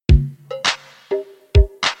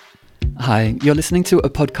Hi, you're listening to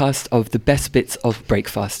a podcast of the best bits of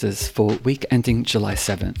Breakfasters for week ending July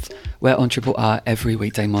 7th. We're on Triple R every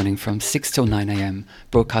weekday morning from 6 till 9 a.m,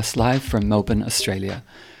 broadcast live from Melbourne, Australia.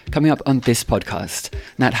 Coming up on this podcast,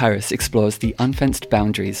 Nat Harris explores the unfenced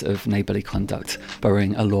boundaries of neighbourly conduct,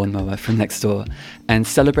 borrowing a lawnmower from next door, and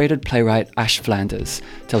celebrated playwright Ash Flanders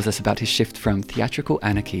tells us about his shift from theatrical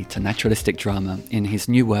anarchy to naturalistic drama in his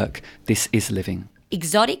new work, This Is Living.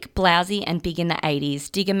 Exotic, blousy and big in the 80s,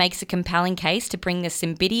 Digger makes a compelling case to bring the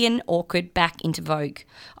Cymbidian orchid back into vogue.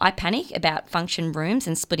 I panic about function rooms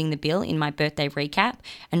and splitting the bill in my birthday recap,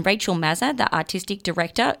 and Rachel Mazza, the artistic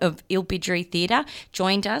director of Ilbidgery Theatre,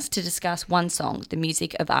 joined us to discuss one song, the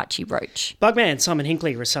music of Archie Roach. Bugman Simon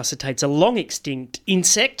Hinckley resuscitates a long-extinct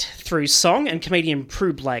insect through song, and comedian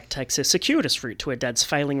Prue Blake takes a circuitous route to her dad's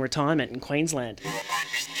failing retirement in Queensland.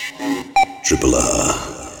 Triple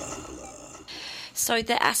R. So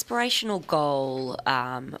the aspirational goal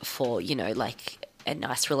for, a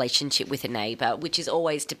nice relationship with a neighbour, which is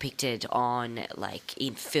always depicted on,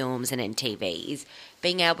 in films and in TV, is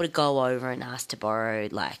being able to go over and ask to borrow,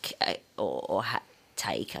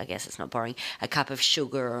 take, I guess it's not borrowing, a cup of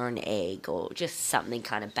sugar or an egg or just something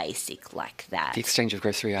kind of basic like that. The exchange of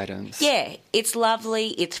grocery items. Yeah, it's lovely,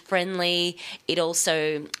 it's friendly. It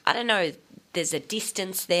also, I don't know, there's a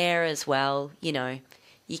distance there as well,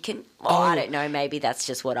 You can, I don't know, maybe that's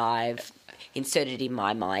just what I've inserted in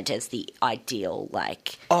my mind as the ideal,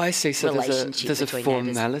 I see. So relationship there's a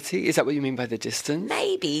formality? neighbours. Is that what you mean by the distance?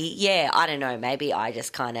 Maybe, yeah, I don't know. Maybe I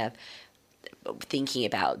just kind of thinking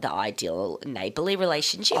about the ideal neighbourly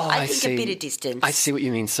relationship. I think see. A bit of distance. I see what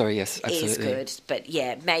you mean. Sorry, yes, absolutely. Is good, but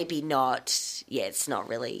yeah, maybe not. Yeah, it's not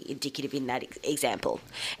really indicative in that example.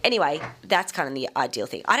 Anyway, that's kind of the ideal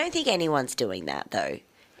thing. I don't think anyone's doing that, though.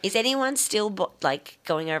 Is anyone still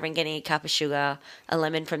going over and getting a cup of sugar, a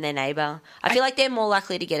lemon from their neighbour? I feel like they're more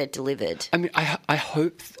likely to get it delivered. I mean, I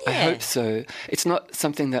hope so. It's not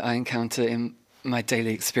something that I encounter in my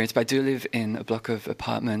daily experience, but I do live in a block of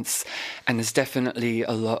apartments, and there's definitely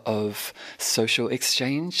a lot of social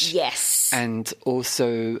exchange. Yes. And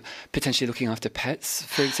also potentially looking after pets,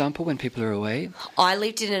 for example, when people are away. I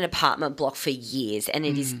lived in an apartment block for years, and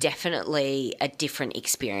it is definitely a different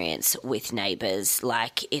experience with neighbours.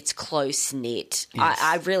 It's close-knit. Yes.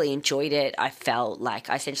 I really enjoyed it. I felt like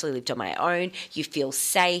I essentially lived on my own. You feel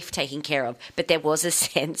safe, taken care of. But there was a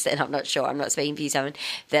sense, and I'm not speaking for you, Simon,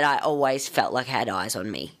 that I always felt like I had eyes on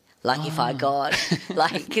me. If I got,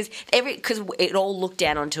 because it all looked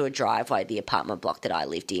down onto a driveway, the apartment block that I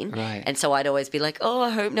lived in. Right. And so I'd always be like, oh,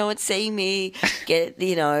 I hope no one's seeing me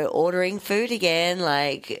ordering food again,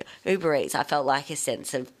 Uber Eats. I felt like a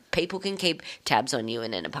sense of people can keep tabs on you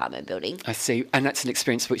in an apartment building. I see. And that's an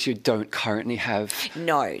experience which you don't currently have.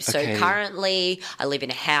 No. So currently I live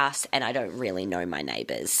in a house and I don't really know my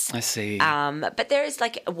neighbours. I see. But there is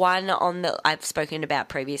one I've spoken about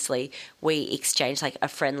previously. We exchange a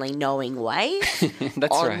friendly knowing wave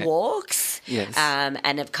That's on right. walks. Yes.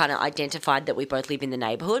 And have kind of identified that we both live in the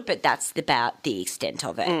neighbourhood, but that's about the extent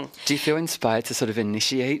of it. Do you feel inspired to sort of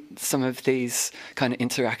initiate some of these kind of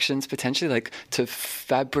interactions potentially, to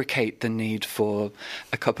fabricate the need for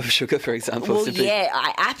a cup of sugar, for example? Well, yeah,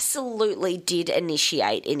 I absolutely did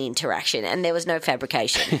initiate an interaction, and there was no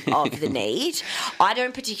fabrication of the need. I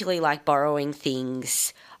don't particularly like borrowing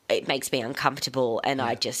things. It makes me uncomfortable, and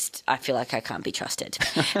I feel like I can't be trusted.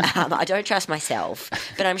 I don't trust myself,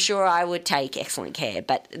 but I'm sure I would take excellent care.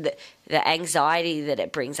 But the anxiety that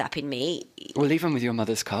it brings up in me... Well, even with your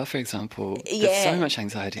mother's car, for example, there's so much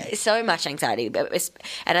anxiety. So much anxiety.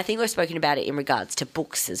 And I think we've spoken about it in regards to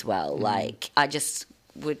books as well. I just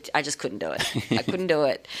couldn't do it. I couldn't do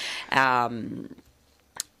it.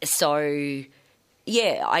 So,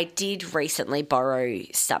 yeah, I did recently borrow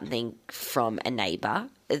something from a neighbour,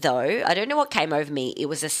 though. I don't know what came over me. It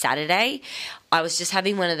was a Saturday. I was just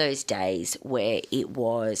having one of those days where it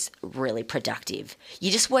was really productive.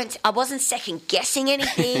 I wasn't second guessing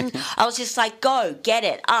anything. I was just like, go, get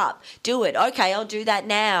it, up, do it. Okay, I'll do that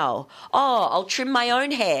now. Oh, I'll trim my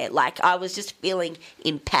own hair. I was just feeling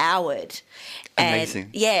empowered. Amazing.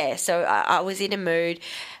 And yeah, so I was in a mood.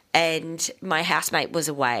 And my housemate was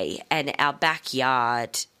away, and our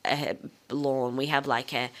backyard lawn, we have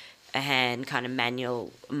a hand kind of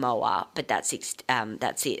manual mower, but that's it. And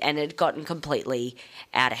it had gotten completely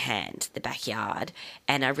out of hand, the backyard,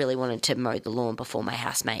 and I really wanted to mow the lawn before my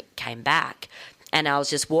housemate came back. And I was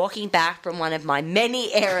just walking back from one of my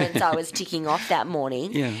many errands I was ticking off that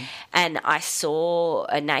morning, and I saw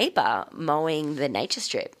a neighbour mowing the nature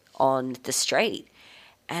strip on the street.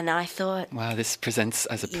 And I thought... Wow, this presents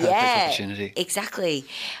as a perfect opportunity. Exactly.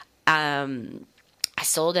 I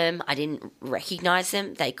saw them. I didn't recognise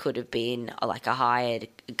them. They could have been like a hired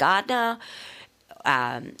gardener.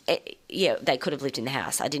 They could have lived in the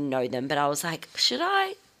house. I didn't know them, but I was like, should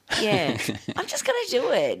I? Yeah, I'm just going to do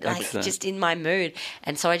it, like Excellent. just in my mood.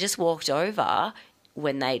 And so I just walked over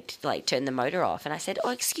when they like turned the motor off, and I said, "Oh,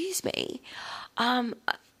 excuse me."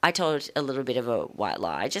 I told a little bit of a white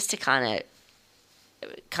lie just to kind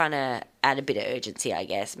of add a bit of urgency, I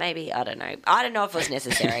guess. Maybe, I don't know. I don't know if it was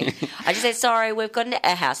necessary. I just said, sorry, we've got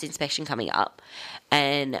a house inspection coming up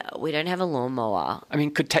and we don't have a lawnmower. I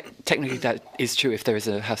mean, technically that is true if there is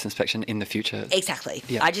a house inspection in the future. Exactly.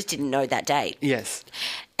 Yeah. I just didn't know that date. Yes.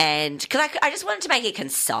 And because I just wanted to make it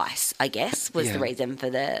concise, I guess, was Yeah. the reason for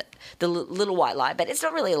the little white lie. But it's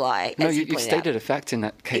not really a lie. No, as you pointed stated out. a fact in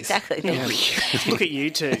that case. Exactly. Yeah. Look at you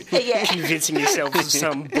two, Yeah. convincing yourself of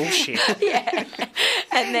some bullshit. Yeah.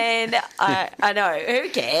 And then I know, who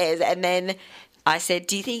cares? And then I said,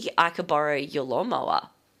 do you think I could borrow your lawnmower?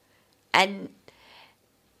 And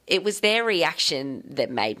it was their reaction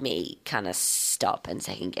that made me kind of stop and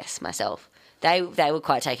second guess myself. They were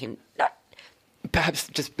quite taken. Perhaps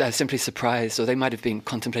just simply surprised, or they might have been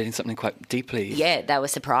contemplating something quite deeply. Yeah, they were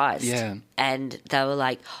surprised. Yeah. And they were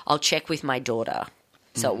like, I'll check with my daughter.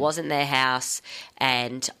 So it wasn't their house.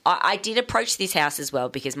 And I did approach this house as well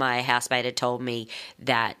because my housemate had told me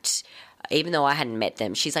that even though I hadn't met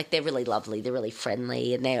them, she's like, they're really lovely, they're really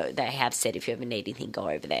friendly, and they have said if you ever need anything, go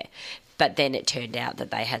over there. But then it turned out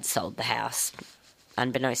that they had sold the house,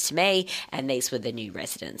 unbeknownst to me, and these were the new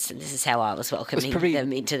residents, and this is how I was welcoming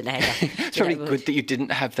them into the neighbourhood. It's probably good that you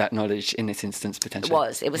didn't have that knowledge in this instance, potentially.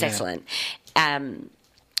 It was excellent. And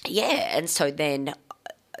so then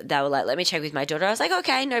they were like, let me check with my daughter. I was like,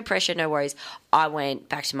 okay, no pressure, no worries. I went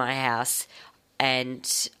back to my house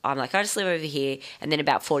and I'm like, I just live over here. And then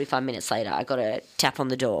about 45 minutes later, I got a knock on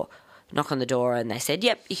the door, and they said,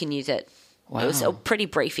 yep, you can use it. Wow. It was a pretty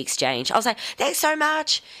brief exchange. I was like, thanks so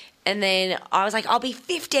much. And then I was like, I'll be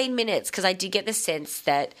 15 minutes because I did get the sense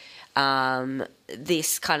that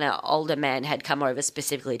this kind of older man had come over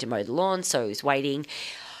specifically to mow the lawn, so he was waiting.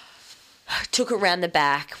 Took it around the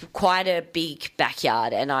back, quite a big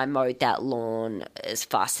backyard, and I mowed that lawn as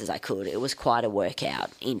fast as I could. It was quite a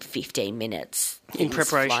workout in 15 minutes. In Things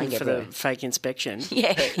preparation flying for everywhere. the fake inspection.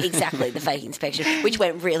 Yeah, exactly, the fake inspection, which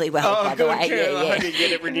went really well, by the way. Good. I Yeah, hope you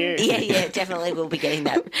get it renewed. yeah, definitely we'll be getting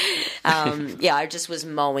that. I just was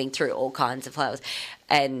mowing through all kinds of flowers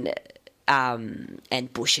and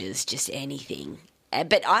bushes, just anything.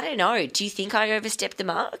 But I don't know. Do you think I overstepped the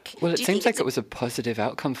mark? Well, it Do you seems think like it's it was a positive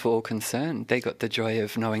outcome for all concerned. They got the joy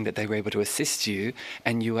of knowing that they were able to assist you,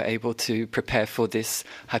 and you were able to prepare for this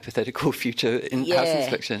hypothetical future house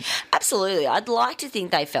inspection. Absolutely. I'd like to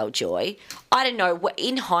think they felt joy. I don't know.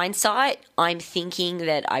 In hindsight, I'm thinking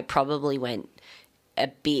that I probably went a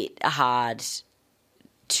bit hard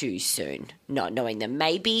too soon, not knowing them.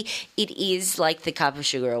 Maybe it is like the cup of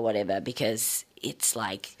sugar or whatever, because it's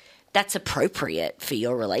like that's appropriate for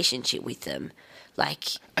your relationship with them. Like,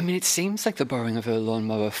 I mean, it seems like the borrowing of a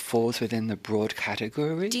lawnmower falls within the broad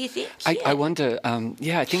category. do you think? I wonder,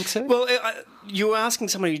 I think so. Well, you were asking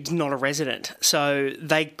someone who's not a resident, so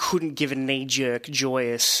they couldn't give a knee-jerk,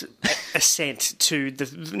 joyous assent to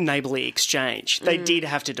the neighbourly exchange. They did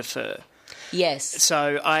have to defer. Yes.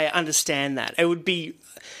 So I understand that. It would be,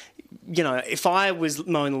 if I was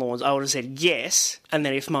mowing the lawns, I would have said yes, and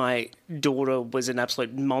then if my daughter was an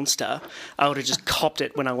absolute monster, I would have just copped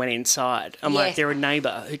it when I went inside. I'm like, they're a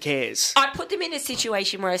neighbour, who cares? I put them in a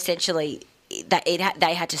situation where essentially they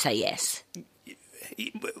had to say yes.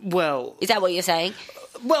 Well, Is that what you're saying?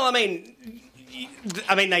 well, I mean,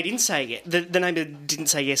 they didn't say yes. The neighbour didn't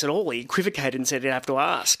say yes at all. He equivocated and said he'd have to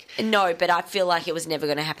ask. No, but I feel like it was never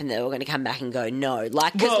going to happen that they were going to come back and go no.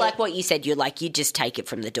 Because like what you said, you'd just take it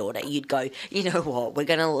from the daughter. You'd go, you know what, we're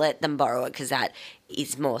going to let them borrow it because that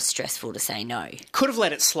is more stressful to say no. Could have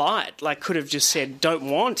let it slide. Could have just said, don't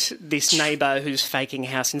want this neighbour who's faking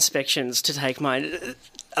house inspections to take a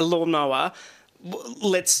lawnmower.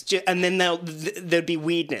 And then there'd be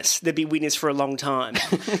weirdness. There'd be weirdness for a long time.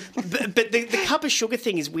 but the cup of sugar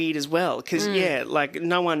thing is weird as well because,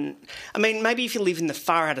 no one... I mean, maybe if you live in the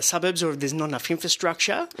far out of suburbs or if there's not enough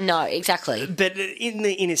infrastructure. No, exactly. But in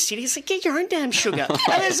the inner city, it's like, get your own damn sugar.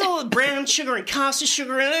 And there's all the brown sugar and caster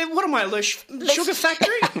sugar. And what am I, a sugar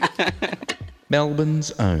factory? Melbourne's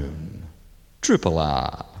own Triple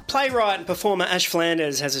R. Playwright and performer Ash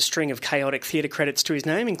Flanders has a string of chaotic theatre credits to his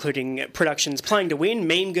name, including productions Playing to Win,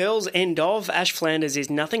 Mean Girls, End of, Ash Flanders Is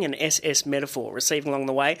Nothing, and SS Metaphor, receiving along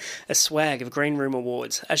the way a swag of Green Room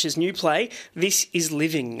Awards. Ash's new play, This Is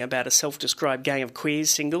Living, about a self-described gang of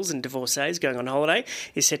queers, singles and divorcees going on holiday,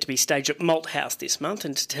 is set to be staged at Malthouse this month,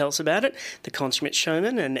 and to tell us about it, the consummate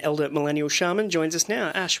showman and elder millennial shaman joins us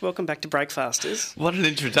now. Ash, welcome back to Breakfasters. What an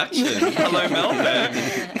introduction. Hello, Melbourne.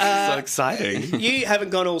 So exciting. You haven't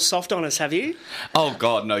gone all soft on us, have you? Oh,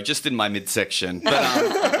 God, no, just in my midsection.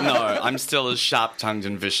 But no, I'm still as sharp-tongued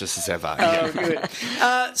and vicious as ever. Oh, good.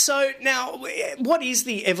 So now, what is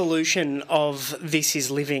the evolution of This Is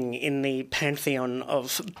Living in the pantheon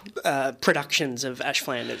of productions of Ash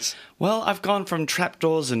Flanders? Well, I've gone from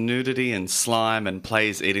trapdoors and nudity and slime and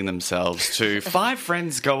plays eating themselves to 5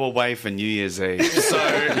 friends go away for New Year's Eve. So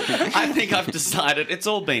I think I've decided it's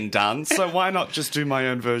all been done, so why not just do my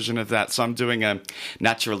own version of that? So I'm doing a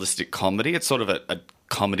naturalistic comedy. It's sort of a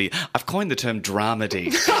comedy. I've coined the term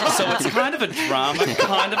dramedy. So it's kind of a drama,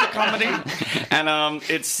 kind of a comedy. And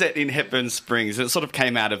it's set in Hepburn Springs. It sort of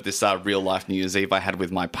came out of this real-life New Year's Eve I had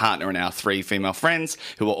with my partner and our 3 female friends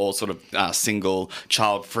who were all sort of single,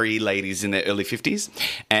 child-free ladies in their early 50s.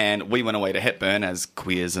 And we went away to Hepburn, as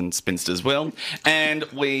queers and spinsters will. And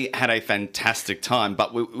we had a fantastic time.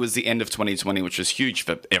 But it was the end of 2020, which was huge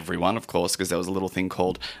for everyone, of course, because there was a little thing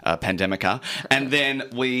called Pandemica. And then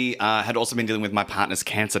we had also been dealing with my partner's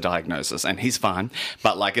cancer diagnosis, and he's fine,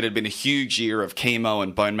 but like it had been a huge year of chemo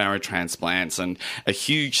and bone marrow transplants and a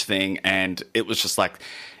huge thing, and it was just like,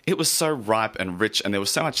 it was so ripe and rich, and there was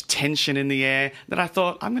so much tension in the air that I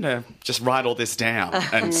thought, I'm going to just write all this down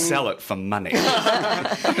and sell it for money.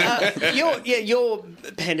 Your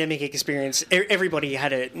pandemic experience, everybody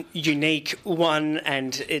had a unique one,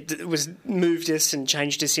 and it was moved us and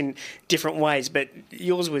changed us in different ways, but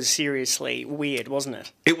yours was seriously weird, wasn't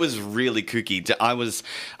it? It was really kooky.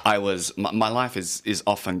 My life is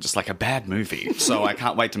often just like a bad movie, so I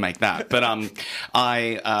can't wait to make that. But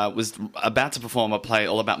I was about to perform a play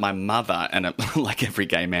all about my mother, and like every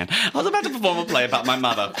gay man, I was about to perform a play about my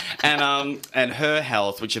mother and her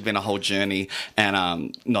health, which had been a whole journey,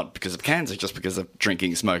 and not because of cancer, just because of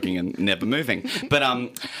drinking, smoking, and never moving. But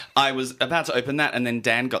I was about to open that, and then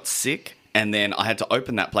Dan got sick. And then I had to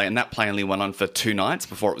open that play, and that play only went on for 2 nights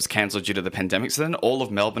before it was cancelled due to the pandemic. So then all of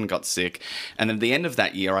Melbourne got sick. And then at the end of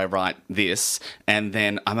that year, I write this, and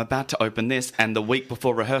then I'm about to open this, and the week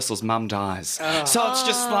before rehearsals, Mum dies. Oh. So it's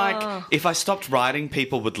just like, if I stopped writing,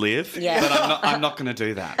 people would live. Yeah. But I'm not going to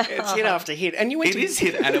do that. It's hit after hit. And it is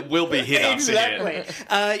hit, and it will be hit after hit.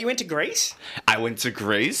 Exactly. You went to Greece? I went to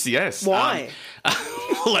Greece, yes. Why?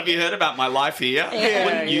 Well, have you heard about my life here? Yeah,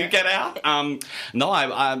 Wouldn't you get out? No,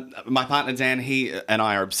 my partner Dan, he and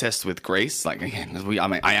I are obsessed with Greece. Like, I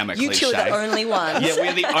am a cliche. You two are the only ones. Yeah,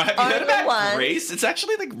 we're the have you heard about Greece? It's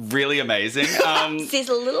actually like really amazing.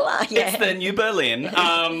 Sizzle a little. It's the New Berlin,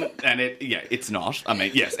 and it's not. I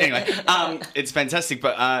mean, yes. Anyway, it's fantastic.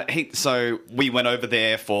 But so we went over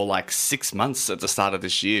there for like 6 months at the start of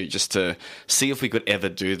this year just to see if we could ever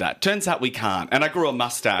do that. Turns out we can't. And I grew a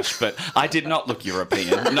mustache, but I did not look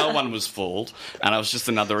European. No one was fooled, and I was just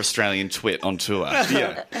another Australian twit on tour.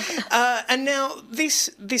 Yeah. And now this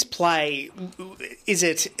play, is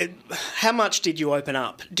it? How much did you open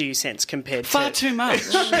up? Do you sense compared to far too much?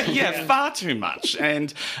 Yeah, far too much.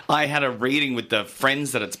 And I had a reading with the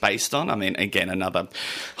friends that it's based on. I mean, again, another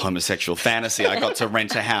homosexual fantasy. I got to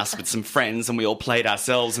rent a house with some friends, and we all played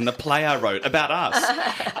ourselves in the play I wrote about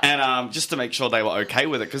us, and just to make sure they were okay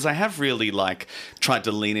with it, because I have really like tried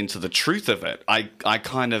to lean into the truth of it. I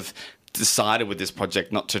kind of decided with this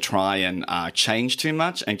project not to try and change too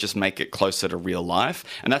much and just make it closer to real life.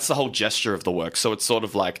 And that's the whole gesture of the work. So it's sort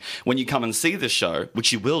of like when you come and see the show,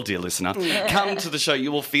 which you will, dear listener, come to the show,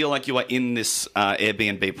 you will feel like you are in this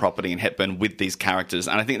Airbnb property in Hepburn with these characters.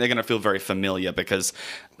 And I think they're going to feel very familiar because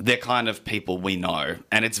they're kind of people we know,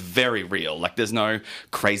 and it's very real. Like, there's no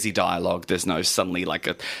crazy dialogue. There's no suddenly like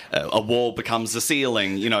a wall becomes a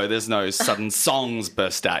ceiling. You know, there's no sudden songs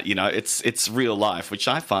burst out. You know, it's real life, which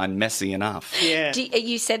I find messy enough. Yeah.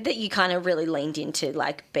 You said that you kind of really leaned into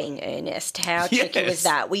like being earnest. How tricky was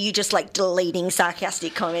that? Were you just like deleting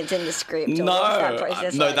sarcastic comments in the script? Or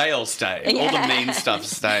No, they all stayed. Yeah. All the mean stuff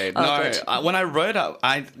stayed. When I wrote up,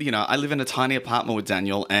 I live in a tiny apartment with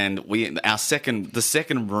Daniel, and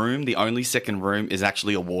the only second room is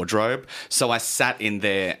actually a wardrobe. So I sat in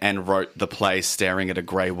there and wrote the play staring at a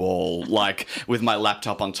grey wall, like with my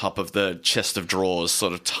laptop on top of the chest of drawers,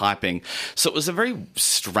 sort of typing. So it was a very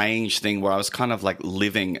strange thing where I was kind of like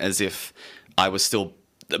living as if I was still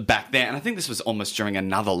back then. And I think this was almost during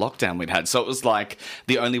another lockdown we'd had. So it was like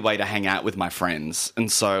the only way to hang out with my friends.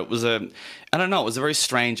 And so it was it was a very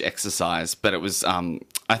strange exercise, but it was,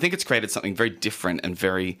 I think it's created something very different and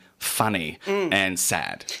very funny and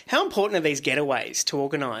sad. How important are these getaways to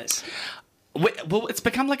organise? Well, it's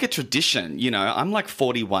become like a tradition, you know. I'm like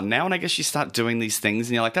 41 now, and I guess you start doing these things,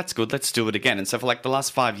 and you're like, that's good, let's do it again. And so for like the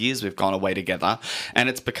last 5 years, we've gone away together, and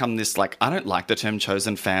it's become this, like, I don't like the term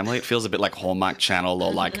chosen family. It feels a bit like Hallmark Channel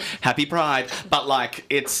or like Happy Pride, but like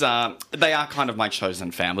it's, they are kind of my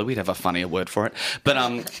chosen family. We'd have a funnier word for it.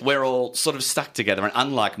 But we're all sort of stuck together, and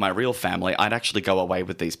unlike my real family, I'd actually go away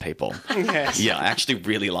with these people. Yes. Yeah, I actually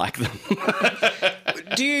really like them.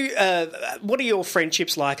 Do you? What are your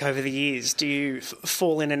friendships like over the years? Do you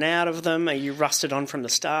fall in and out of them? Are you rusted on from the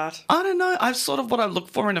start? I don't know. I've sort of what I look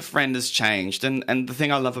for in a friend has changed. And the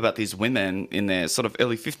thing I love about these women in their sort of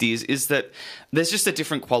early 50s is that there's just a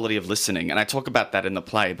different quality of listening. And I talk about that in the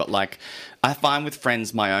play. But like, I find with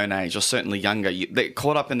friends my own age or certainly younger, they're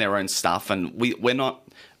caught up in their own stuff, and we're not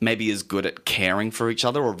maybe as good at caring for each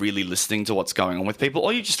other or really listening to what's going on with people,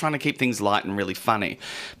 or you're just trying to keep things light and really funny.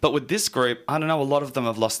 But with this group, I don't know, a lot of them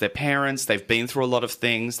have lost their parents, they've been through a lot of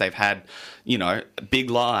things, they've had, you know, big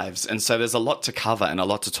lives, and so there's a lot to cover and a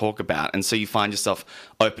lot to talk about, and so you find yourself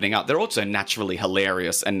opening up. They're also naturally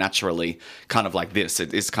hilarious and naturally kind of like this.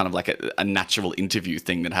 It is kind of like a natural interview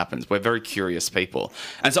thing that happens. We're very curious people.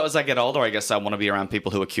 And so as I get older, I guess I want to be around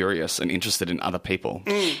people who are curious and interested in other people.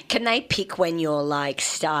 Can they pick when you're like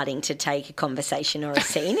starting to take a conversation or a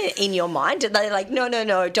scene in your mind? Are they like,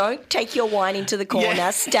 no, don't take your wine into the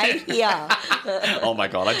corner, stay here? Oh my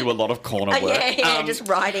God, I do a lot of corner work. Yeah, just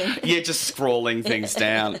writing. Yeah, just scrawling things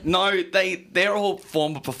down. No, they're all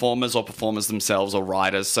former performers or performers themselves or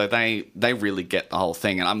writers, so they really get the whole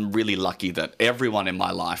thing. And I'm really lucky that everyone in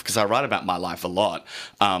my life, because I write about my life a lot,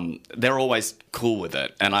 they're always cool with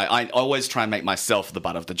it. And I always try and make myself the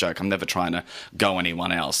butt of the joke. I'm never trying to go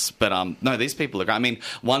anyone else. But no, these people are great. I mean,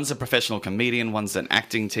 one's a professional comedian, one's an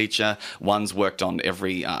acting teacher, one's worked on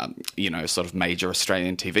every, sort of major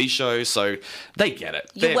Australian TV show, so they get it.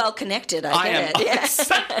 You're well connected, I get it. Yeah.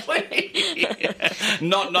 Exactly.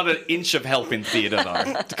 Not an inch of help in theatre,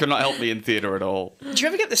 though. Could not help me in theatre at all. Do you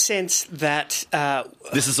ever get the sense that...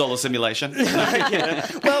 this is all a simulation? Yeah.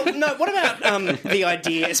 Well, no, what about the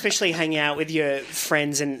idea, especially hanging out with your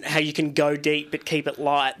friends and how you can go deep but keep it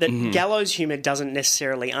light, that gallows humour doesn't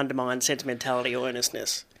necessarily undermine sentimentality or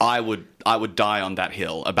earnestness? I would die on that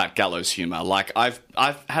hill about gallows humour. Like, I've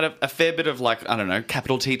had a fair bit of, like, I don't know,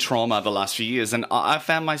 capital T trauma the last few years, and I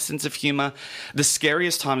found my sense of humour, the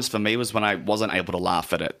scariest times for me was when I wasn't able to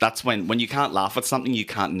laugh at it. That's when you can't laugh at something, you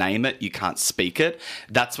can't name it, you can't speak it.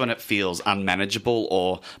 That's when it feels unmanageable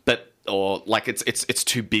or like it's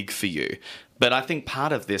too big for you. But I think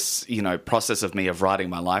part of this, process of me of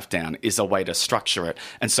writing my life down is a way to structure it,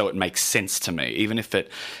 and so it makes sense to me, even if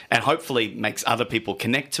and hopefully makes other people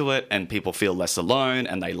connect to it, and people feel less alone,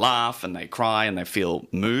 and they laugh, and they cry, and they feel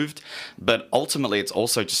moved. But ultimately, it's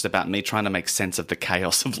also just about me trying to make sense of the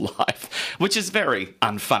chaos of life, which is a very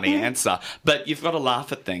unfunny answer. But you've got to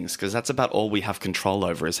laugh at things, because that's about all we have control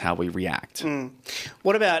over is how we react.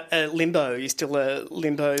 What about limbo? Are you still a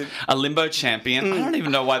limbo? A limbo champion? I don't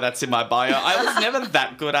even know why that's in my bio. I was never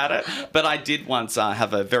that good at it, but I did once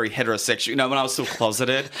have a very heterosexual... when I was still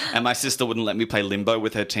closeted and my sister wouldn't let me play limbo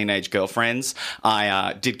with her teenage girlfriends,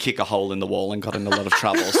 I did kick a hole in the wall and got in a lot of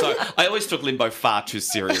trouble. So I always took limbo far too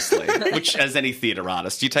seriously, which, as any theatre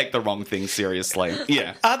artist, you take the wrong thing seriously.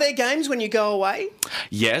 Yeah. Are there games when you go away?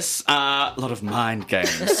 Yes, a lot of mind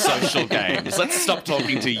games, social games. Let's stop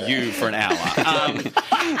talking to you for an hour.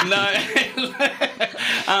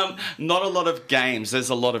 Not a lot of games. There's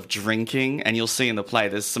a lot of drinking, and you'll see in the play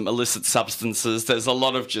there's some illicit substances. There's a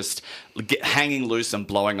lot of just hanging loose and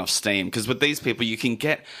blowing off steam, because with these people you can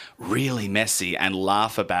get really messy and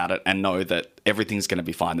laugh about it and know that everything's going to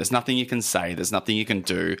be fine. There's nothing you can say. There's nothing you can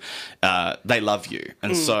do. They love you.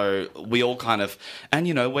 And so we all kind of... And,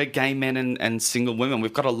 we're gay men and single women.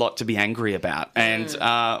 We've got a lot to be angry about. And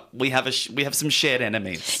we have some shared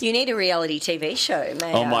enemies. You need a reality TV show,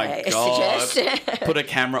 may Oh, my God. suggest? Put a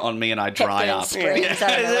camera on me and I dry up. Springs,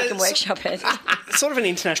 I don't know, I can workshop it. Sort of an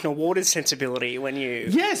international waters sensibility when you...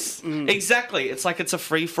 Yes, exactly. It's like it's a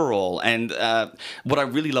free-for-all. And what I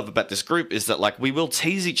really love about this group is that, like, we will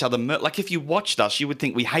tease each other. Like, if you watched us, you would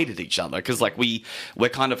think we hated each other because, like, we're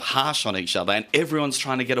kind of harsh on each other and everyone's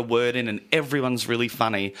trying to get a word in and everyone's really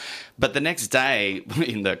funny. But the next day,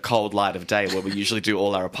 in the cold light of day where we usually do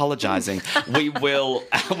all our apologising, we will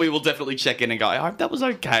definitely check in and go, I hope that was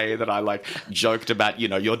okay that I, like, joked about, you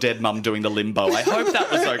know, your dead mum doing the limbo. I hope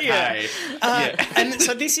that was okay. And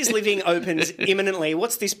so This Is Living opens imminently.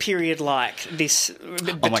 What's this period like?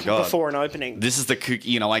 Oh my God. Before an opening. This is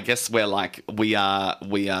you know, I guess we're like, we are,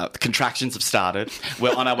 contractions have started.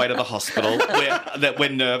 We're on our way to the hospital. We're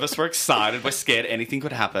nervous, we're excited, we're scared, anything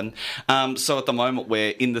could happen. So at the moment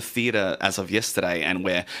we're in the theatre as of yesterday and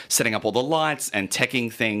we're setting up all the lights and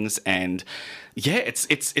teching things and yeah,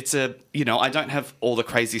 it's a, you know, I don't have all the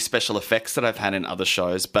crazy special effects that I've had in other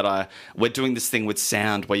shows, but we're doing this thing with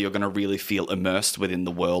sound where you're going to really feel immersed within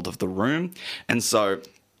the world of the room. And so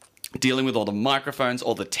dealing with all the microphones,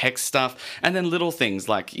 all the tech stuff, and then little things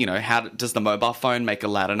like, you know, how does the mobile phone make a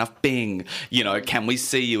loud enough bing? You know, can we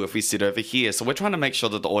see you if we sit over here? So we're trying to make sure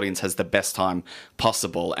that the audience has the best time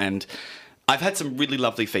possible. And I've had some really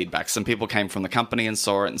lovely feedback. Some people came from the company and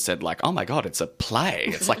saw it and said, like, oh my God, it's a play.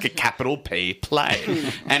 It's like a capital P play.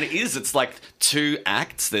 And it is. It's like 2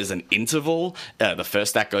 acts. There's an interval. The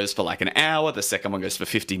first act goes for like an hour. The second one goes for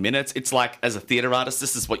 50 minutes. It's like, as a theatre artist,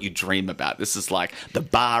 this is what you dream about. This is like, the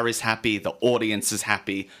bar is happy. The audience is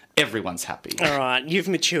happy. Everyone's happy. All right, you've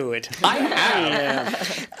matured. I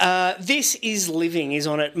have. Yeah. This Is Living is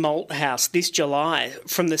on at Malthouse this July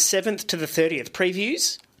from the 7th to the 30th.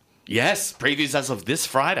 Previews? Yes, previews as of this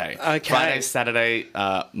Friday. Okay. Friday, Saturday,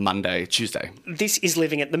 Monday, Tuesday. This Is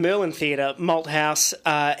Living at the Merlin Theatre, Malthouse.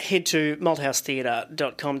 Head to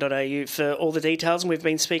malthousetheatre.com.au for all the details. And we've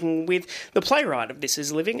been speaking with the playwright of This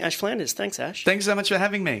Is Living, Ash Flanders. Thanks, Ash. Thanks so much for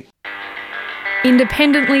having me.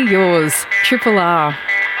 Independently yours, Triple R.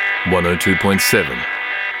 102.7.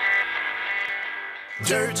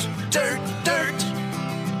 Dirt, dirt, dirt.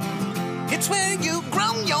 It's where you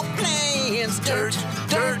grow your plants. Dirt,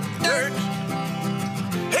 dirt, dirt.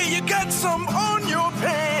 Hey, you got some on your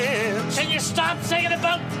pants. Can you stop saying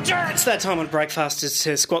about dirt? It's that time on Breakfasters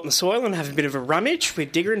to squat in the soil and have a bit of a rummage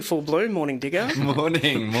with Digger in full bloom. Morning, Digger.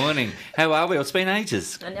 Morning. How are we? It's been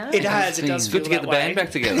ages. I know. It has. It does Good feel to get the that way. band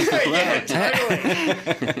back together. Yeah,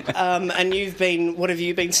 totally. And what have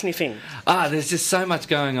you been sniffing? There's just so much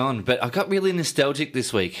going on. But I got really nostalgic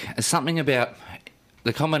this week. There's something about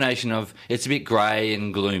the combination of it's a bit grey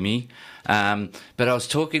and gloomy. But I was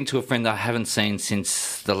talking to a friend that I haven't seen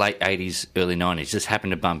since the late 80s, early 90s, just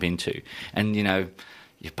happened to bump into. And, you know,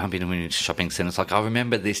 you bump into in a shopping centre, it's like, I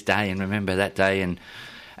remember this day and remember that day. And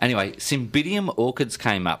anyway, Cymbidium orchids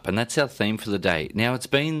came up, and that's our theme for the day. Now,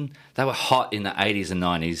 they were hot in the 80s and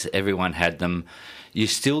 90s. Everyone had them. You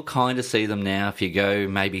still kind of see them now if you go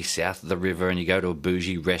maybe south of the river and you go to a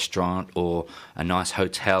bougie restaurant or a nice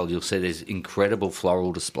hotel, you'll see there's incredible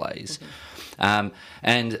floral displays.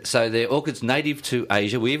 And so they're orchids native to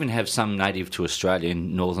Asia. We even have some native to Australia,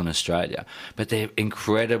 in northern Australia. But they're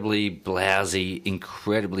incredibly blousy,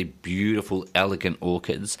 incredibly beautiful, elegant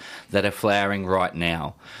orchids that are flowering right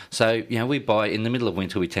now. So, you know, in the middle of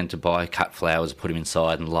winter, we tend to buy cut flowers, put them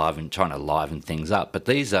inside and trying to liven things up. But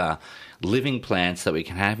these are living plants that we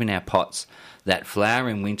can have in our pots that flower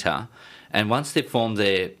in winter. And once they've formed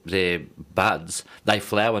their buds, they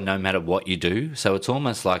flower no matter what you do. So it's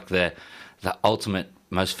almost like the ultimate,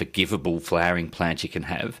 most forgivable flowering plant you can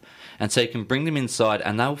have. And so you can bring them inside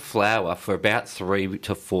and they'll flower for about 3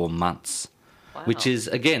 to 4 months. Wow. Which is,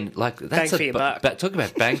 again, like... that's bang for your buck. Talk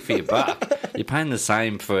about bang for your buck. You're paying the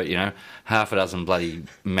same for, you know, half a dozen bloody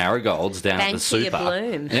marigolds down at the super.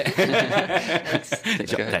 Bang for your bloom.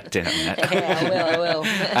 Jot that down, Matt. Yeah, I will.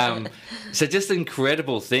 So just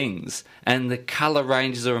incredible things. And the colour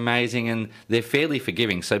ranges are amazing and they're fairly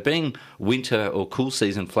forgiving. So being winter or cool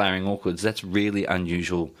season flowering orchids, that's really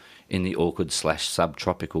unusual in the orchid /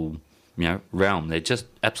 subtropical, you know, realm. They're just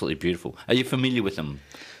absolutely beautiful. Are you familiar with them?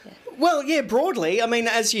 Well, yeah, broadly. I mean,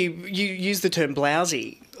 as you use the term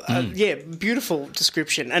blousy, yeah, beautiful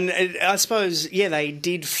description. And I suppose, yeah, they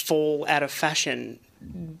did fall out of fashion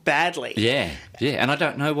badly. Yeah, and I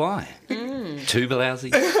don't know why. Too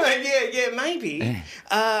blousy. yeah, maybe.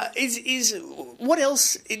 Yeah. Is what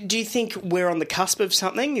else do you think we're on the cusp of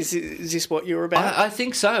something? Is this what you're about? I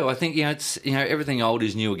think so. I think, you know, it's, you know, everything old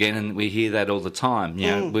is new again, and we hear that all the time. You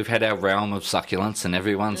know, we've had our realm of succulents, and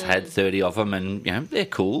everyone's had 30 of them, and you know they're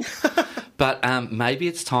cool. But maybe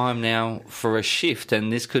it's time now for a shift,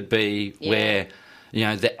 and this could be where, you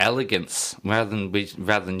know, the elegance, rather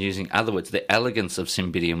than using other words, the elegance of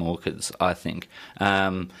Cymbidium orchids, I think,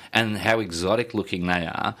 and how exotic looking they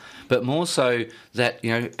are, but more so that,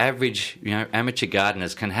 you know, average, you know, amateur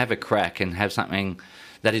gardeners can have a crack and have something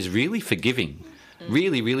that is really forgiving.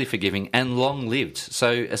 Really, really forgiving and long-lived.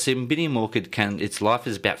 So a Cymbidium orchid its life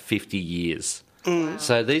is about 50 years.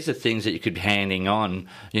 So these are things that you could be handing on,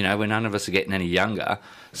 when none of us are getting any younger.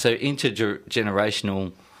 So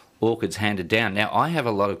intergenerational orchids handed down. Now, I have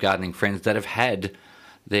a lot of gardening friends that have had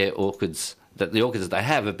their orchids, that the orchids that they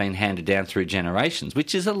have been handed down through generations,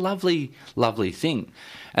 which is a lovely, lovely thing.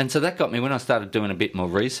 And so that got me, when I started doing a bit more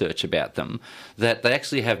research about them, that they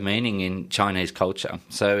actually have meaning in Chinese culture.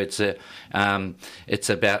 So it's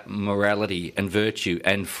about morality and virtue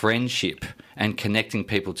and friendship and connecting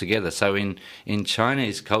people together. So in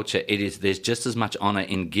Chinese culture, there's just as much honour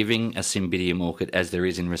in giving a Cymbidium orchid as there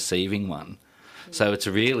is in receiving one. So it's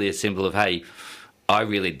really a symbol of, hey, I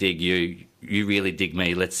really dig you, you really dig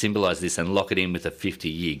me, let's symbolise this and lock it in with a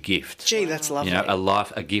 50-year gift. Gee, that's lovely.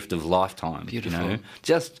 A gift of lifetime. Beautiful.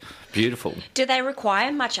 Just beautiful. Do they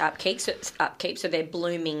require much upkeep? So they're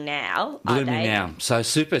blooming now, are Blooming they? now. So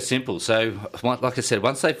super simple. So like I said,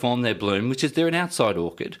 once they form their bloom, which is they're an outside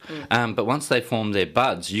orchid, but once they form their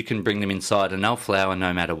buds, you can bring them inside and they'll flower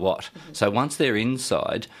no matter what. So once they're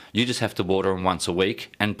inside, you just have to water them once a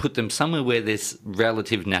week and put them somewhere where there's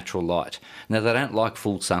relative natural light. Now, they don't like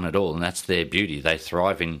full sun at all, and that's their beauty. They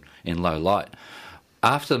thrive in low light.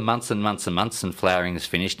 After months and months and months and flowering is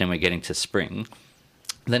finished and we're getting to spring,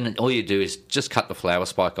 then all you do is just cut the flower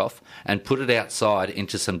spike off and put it outside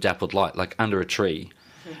into some dappled light, like under a tree.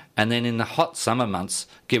 And then in the hot summer months,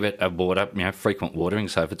 give it a water, frequent watering.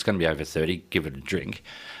 So if it's going to be over 30, give it a drink.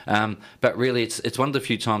 But really, it's one of the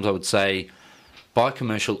few times I would say, buy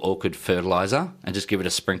commercial orchid fertiliser and just give it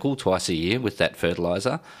a sprinkle twice a year with that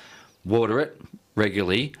fertiliser. Water it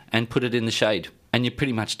regularly and put it in the shade, and you're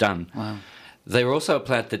pretty much done. Wow. They're also a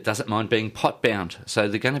plant that doesn't mind being pot bound, so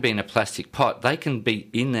they're going to be in a plastic pot. They can be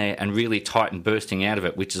in there and really tight and bursting out of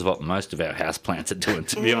it, which is what most of our houseplants are doing,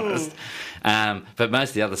 to be honest. But most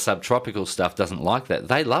of the other subtropical stuff doesn't like that.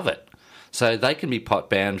 They love it. So they can be pot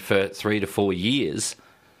bound for 3 to 4 years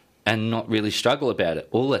and not really struggle about it.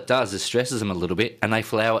 All it does is stresses them a little bit and they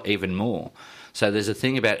flower even more. So there's a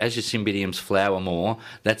thing about, as your Cymbidiums flower more,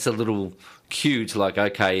 that's a little cue to like,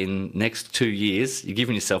 okay, in next 2 years, you're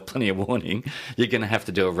giving yourself plenty of warning, you're going to have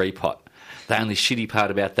to do a repot. The only shitty part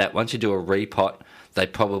about that, once you do a repot, they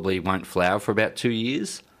probably won't flower for about 2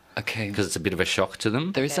 years. Okay. Because it's a bit of a shock to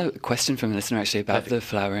them. There is a question from a listener actually about the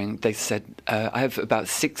flowering. They said, I have about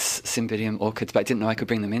 6 Cymbidium orchids, but I didn't know I could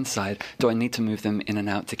bring them inside. Do I need to move them in and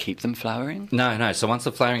out to keep them flowering? No. So once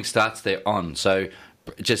the flowering starts, they're on. So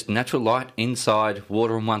just natural light inside,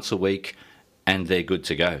 water them once a week, and they're good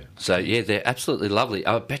to go. So, yeah, they're absolutely lovely.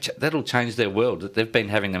 I bet you that'll change their world. They've been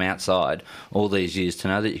having them outside all these years to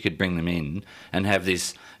know that you could bring them in and have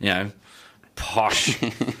this, posh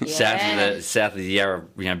south of the Yarra,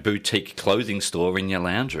 boutique clothing store in your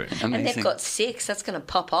lounge room. Amazing. And they've got 6. That's going to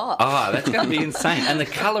pop off. Oh, that's going to be insane. And the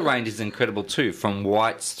colour range is incredible too, from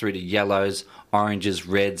whites through to yellows, oranges,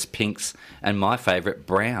 reds, pinks, and my favourite,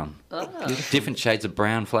 brown. Oh. Different shades of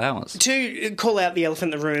brown flowers. To call out the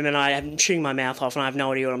elephant in the room, and I am chewing my mouth off and I have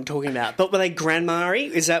no idea what I'm talking about, but were they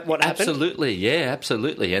grandma-y? Is that what happened? Absolutely, yeah,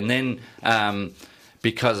 absolutely. And then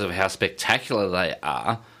because of how spectacular they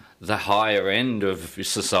are, the higher end of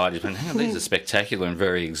society is, hang on, these are spectacular and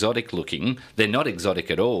very exotic looking. They're not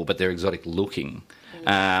exotic at all, but they're exotic looking.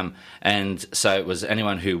 And so it was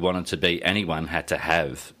anyone who wanted to be anyone had to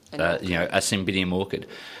have a Cymbidium orchid.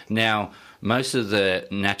 Now, most of the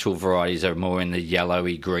natural varieties are more in the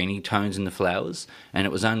yellowy, greeny tones in the flowers, and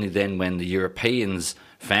it was only then when the Europeans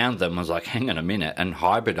found them, was like, hang on a minute, and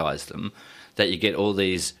hybridised them, that you get all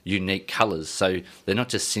these unique colours. So they're not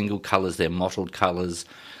just single colours, they're mottled colours.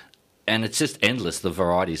 And it's just endless, the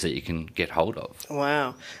varieties that you can get hold of.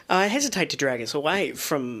 Wow. I hesitate to drag us away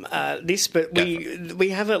from this, but we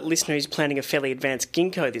have a listener who's planting a fairly advanced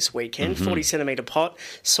ginkgo this weekend, 40-centimetre pot.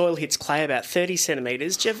 Soil hits clay about 30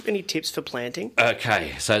 centimetres. Do you have any tips for planting?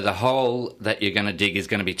 Okay, so the hole that you're going to dig is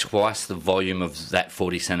going to be twice the volume of that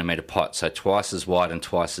 40-centimetre pot, so twice as wide and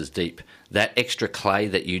twice as deep. That extra clay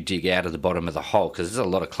that you dig out of the bottom of the hole, because there's a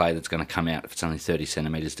lot of clay that's going to come out if it's only 30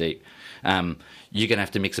 centimetres deep, you're going to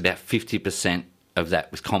have to mix about 50% of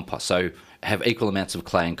that with compost. So have equal amounts of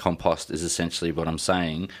clay and compost is essentially what I'm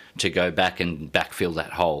saying, to go back and backfill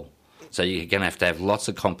that hole. So you're going to have lots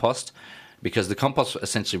of compost, because the compost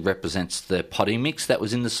essentially represents the potting mix that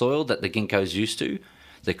was in the soil that the ginkgo's used to.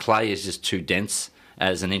 The clay is just too dense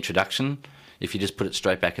as an introduction. If you just put it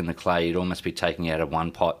straight back in the clay, you'd almost be taking it out of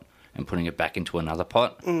one pot and putting it back into another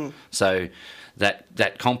pot. So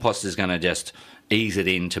that compost is going to just ease it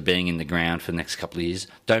into being in the ground for the next couple of years.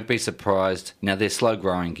 Don't be surprised. Now, they're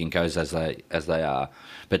slow-growing ginkgos as they are,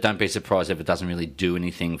 but don't be surprised if it doesn't really do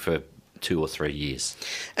anything for 2 or 3 years.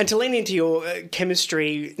 And to lean into your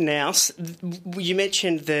chemistry now, you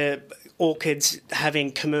mentioned the orchids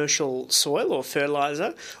having commercial soil or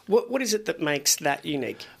fertiliser. What is it that makes that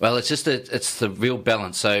unique? Well, it's the real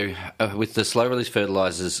balance. So with the slow release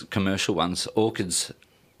fertilisers, commercial ones, orchids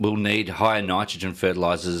will need higher nitrogen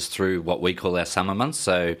fertilisers through what we call our summer months.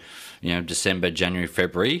 So, December, January,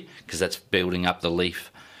 February, because that's building up the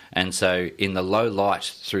leaf. And so in the low light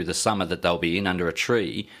through the summer that they'll be in under a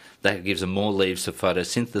tree, that gives them more leaves to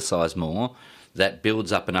photosynthesise more. That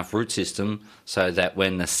builds up enough root system so that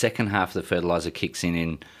when the second half of the fertiliser kicks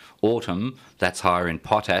in autumn, that's higher in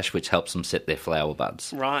potash, which helps them set their flower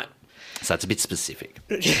buds. Right. So it's a bit specific.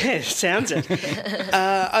 Yeah, sounds it.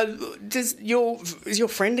 Is your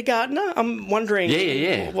friend a gardener? I'm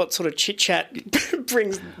wondering what sort of chit-chat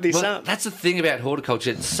brings this up. That's the thing about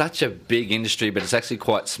horticulture. It's such a big industry, but it's actually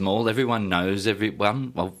quite small. Everyone knows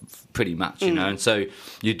everyone, well, pretty much, and so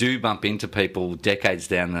you do bump into people decades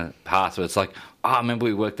down the path where it's like, I remember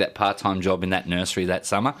we worked that part-time job in that nursery that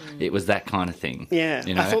summer. It was that kind of thing. Yeah,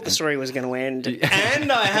 I thought the story was going to end.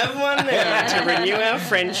 And I have one now to renew our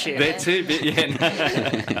friendship. There too, but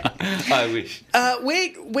I wish.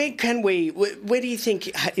 Where do you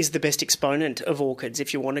think is the best exponent of orchids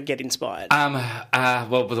if you want to get inspired?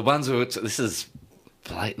 Well, the ones this is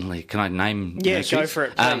blatantly, can I name nurseries? Go for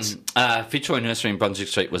it, please. Fitzroy Nursery in Brunswick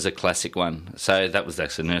Street was a classic one. So that was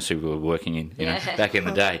actually the nursery we were working in, back in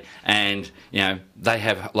the day. And, they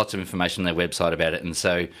have lots of information on their website about it. And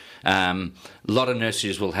so a lot of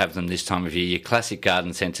nurseries will have them this time of year. Your classic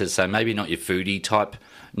garden centres, so maybe not your foodie type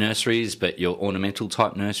nurseries, but your ornamental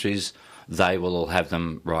type nurseries, they will all have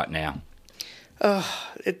them right now.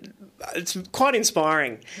 It's quite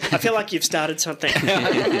inspiring. I feel like you've started something.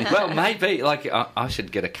 Well, maybe. I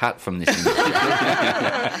should get a cut from this.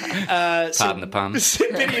 Pardon the pun.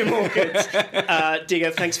 Cymbidium orchids. Digger,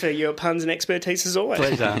 thanks for your puns and expertise as always.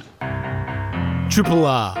 Pleasure. Triple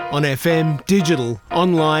R on FM, digital,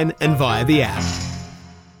 online and via the app.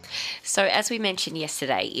 So as we mentioned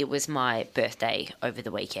yesterday, it was my birthday over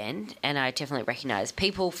the weekend, and I definitely recognise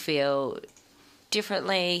people feel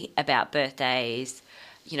differently about birthdays.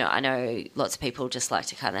 I know lots of people just like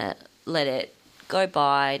to kind of let it go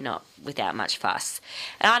by, not without much fuss.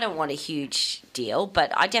 And I don't want a huge deal,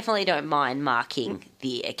 but I definitely don't mind marking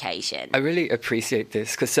the occasion. I really appreciate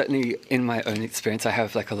this because certainly in my own experience, I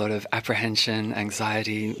have a lot of apprehension,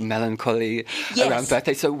 anxiety, melancholy around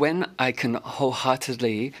birthdays. So when I can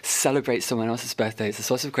wholeheartedly celebrate someone else's birthday, it's a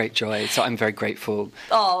source of great joy. So I'm very grateful.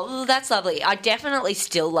 Oh, well, that's lovely. I definitely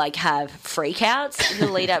still have freakouts in the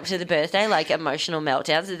lead up to the birthday, emotional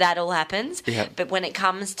meltdowns. That all happens. Yeah. But when it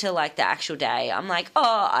comes to the actual day, I'm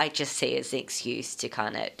I just see it as an excuse to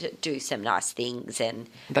kind of do some nice things, and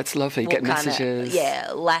that's lovely. Get messages.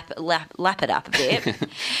 Lap it up a bit.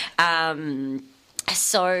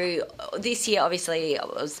 So this year, obviously, I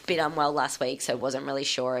was a bit unwell last week, so I wasn't really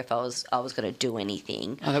sure if I was going to do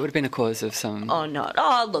anything. Oh, that would have been a cause of some... Oh, not.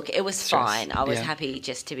 Oh, look, it was stress. Fine. I was happy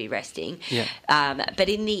just to be resting. Yeah. But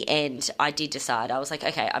in the end, I did decide, I was like,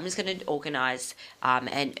 okay, I'm just going to organise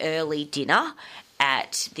an early dinner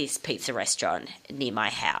at this pizza restaurant near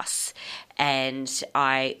my house. And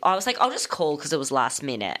I was like, I'll just call because it was last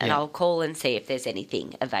minute, and I'll call and see if there's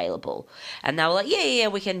anything available. And they were like, yeah,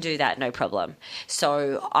 we can do that, no problem.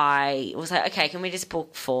 So I was like, okay, can we just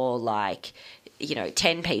book for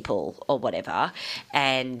 10 people or whatever?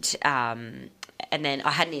 And then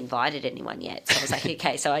I hadn't invited anyone yet. So I was like,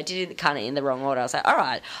 okay, so I did it kind of in the wrong order. I was like, all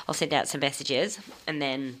right, I'll send out some messages. And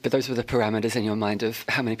then... But those were the parameters in your mind of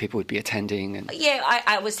how many people would be attending. And... Yeah,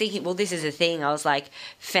 I was thinking, well, this is the thing. I was like,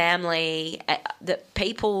 family, the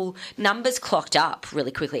people, numbers clocked up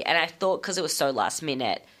really quickly. And I thought because it was so last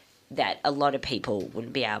minute that a lot of people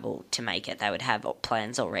wouldn't be able to make it. They would have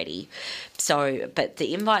plans already. So, but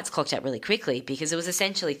the invites clocked up really quickly because it was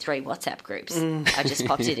essentially 3 WhatsApp groups. I just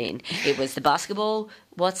popped it in. It was the basketball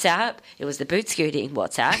WhatsApp. It was the boot scooting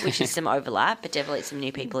WhatsApp, which is some overlap, but definitely some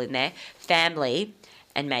new people in there. Family,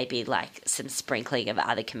 and maybe some sprinkling of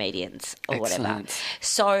other comedians or whatever.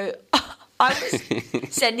 So... I was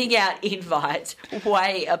sending out invites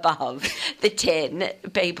way above the 10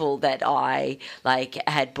 people that I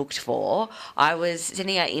had booked for. I was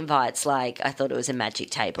sending out invites I thought it was a magic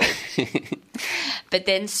table. But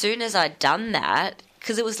then soon as I'd done that,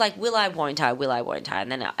 because it was will I, won't I, will I, won't I,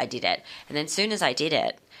 and then I did it. And then soon as I did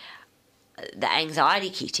it, the anxiety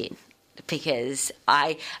kicked in because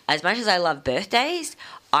as much as I love birthdays,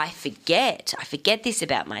 I forget this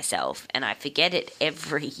about myself, and I forget it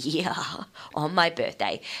every year on my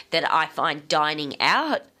birthday, that I find dining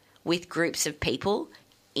out with groups of people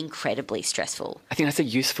incredibly stressful. I think that's a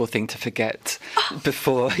useful thing to forget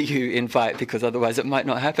before you invite, because otherwise it might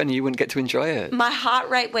not happen and you wouldn't get to enjoy it. My heart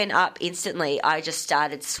rate went up instantly. I just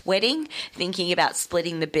started sweating, thinking about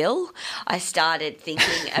splitting the bill. I started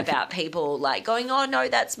thinking about people like going, oh, no,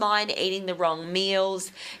 that's mine, eating the wrong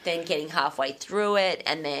meals, then getting halfway through it,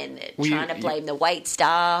 and then trying to blame the wait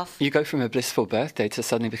staff. You go from a blissful birthday to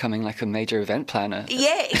suddenly becoming like a major event planner.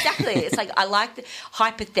 Yeah, exactly. It's like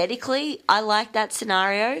hypothetically, I like that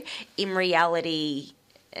scenario. In reality,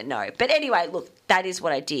 no. But anyway, look, that is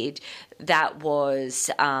what I did. That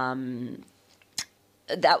was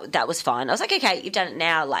that was fine. I was like, okay, you've done it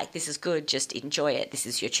now. Like, this is good. Just enjoy it. This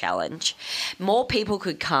is your challenge. More people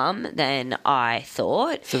could come than I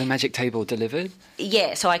thought. So the magic table delivered?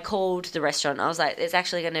 Yeah. So I called the restaurant. I was like, there's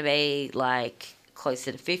actually going to be like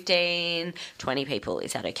closer to 15, 20 people.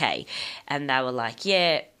 Is that okay? And they were like,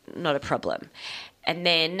 yeah, not a problem. And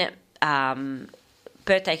then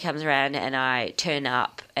birthday comes around and I turn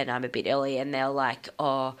up and I'm a bit early and they're like,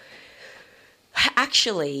 oh,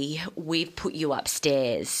 actually, we've put you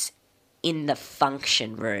upstairs in the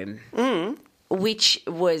function room. Which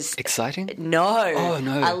was... exciting? No. Oh,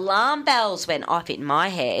 no. Alarm bells went off in my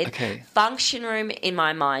head. Okay. Function room in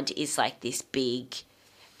my mind is like this big,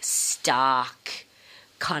 stark,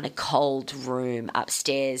 kind of cold room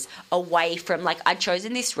upstairs away from... like, I'd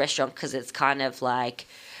chosen this restaurant because it's kind of like...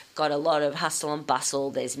 got a lot of hustle and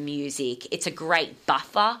bustle. There's music. It's a great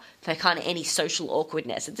buffer for kind of any social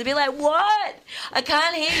awkwardness. It's a bit like, what? I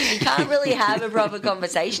can't hear you. You can't really have a proper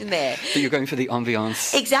conversation there. So you're going for the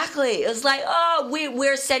ambiance. Exactly. It was like, oh,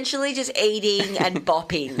 we're essentially just eating and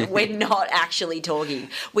bopping. We're not actually talking,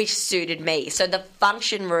 which suited me. So the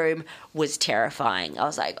function room was terrifying. I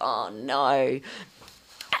was like, oh, no.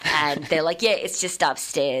 And they're like, yeah, it's just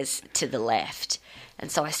upstairs to the left. And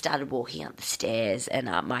so I started walking up the stairs and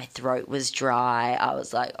my throat was dry. I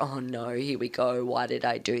was like, oh, no, here we go. Why did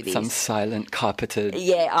I do this? Some silent, carpeted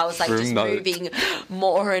Yeah, I was like just mode. moving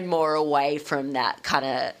more and more away from that kind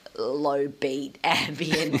of low beat,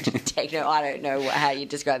 ambient techno. I don't know how you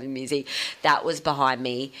describe the music. That was behind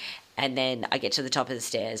me. And then I get to the top of the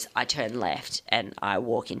stairs, I turn left and I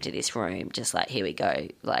walk into this room just like, here we go,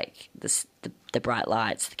 like the bright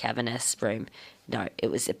lights, the cavernous room. No, it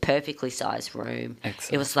was a perfectly sized room.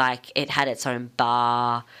 Excellent. It was like it had its own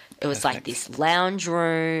bar. It was like this lounge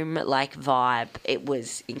room like vibe. It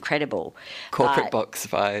was incredible. Corporate box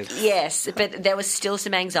vibes. Yes, but there was still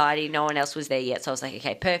some anxiety. No one else was there yet. So I was like,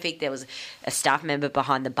 okay, perfect. There was a staff member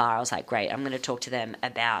behind the bar. I was like, great, I'm going to talk to them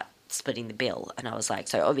about splitting the bill. And I was like,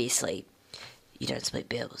 so obviously you don't split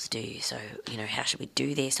bills, do you? So, you know, how should we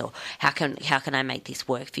do this? Or how can I make this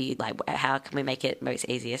work for you? Like, how can we make it most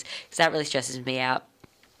easiest? Because that really stresses me out.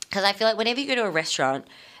 Because I feel like whenever you go to a restaurant,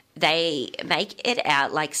 they make it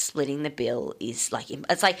out like splitting the bill is like...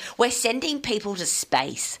 it's like we're sending people to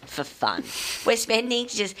space for fun. We're spending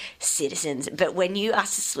just citizens. But when you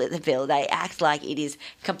ask to split the bill, they act like it is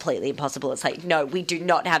completely impossible. It's like, no, we do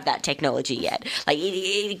not have that technology yet. Like,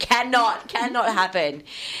 it cannot happen.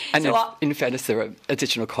 And so in fairness, there are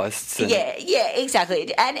additional costs. Yeah,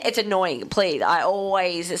 exactly. And it's annoying. Please, I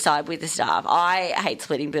always side with the staff. I hate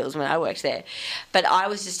splitting bills when I worked there. But I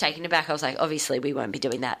was just taken aback. I was like, obviously, we won't be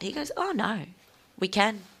doing that. He goes, oh, no, we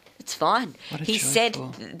can. It's fine. He said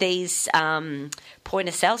these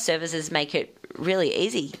point-of-sale services make it really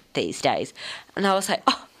easy these days. And I was like,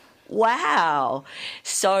 oh, wow.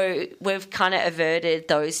 So we've kind of averted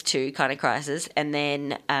those two kind of crises. And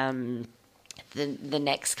then the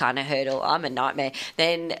next kind of hurdle, I'm a nightmare.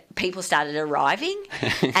 Then people started arriving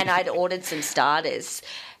and I'd ordered some starters.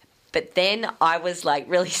 But then I was like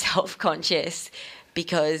really self-conscious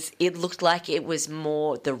because it looked like it was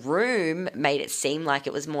more, the room made it seem like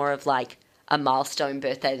it was more of like a milestone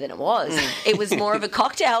birthday than it was. It was more of a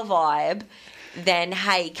cocktail vibe than,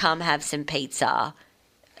 hey, come have some pizza,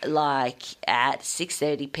 like at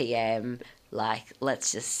 6:30 p.m., like,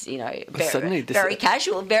 let's just, you know, very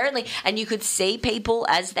casual, very, and you could see people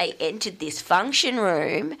as they entered this function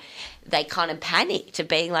room, they kind of panicked to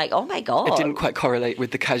being like, oh my God. It didn't quite correlate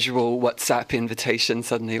with the casual WhatsApp invitation.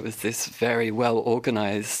 Suddenly it was this very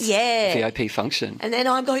well-organised VIP function. And then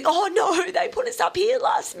I'm going, oh no, they put us up here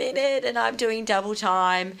last minute and I'm doing double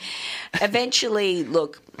time. Eventually,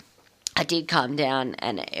 look, I did calm down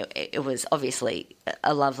and it was obviously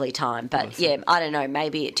a lovely time. But awesome. Yeah, I don't know,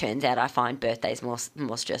 maybe it turns out I find birthdays more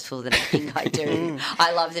stressful than I think I do.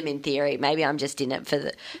 I love them in theory. Maybe I'm just in it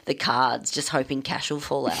for the cards, just hoping cash will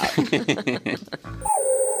fall out.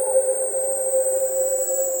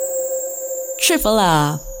 Triple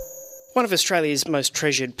R. One of Australia's most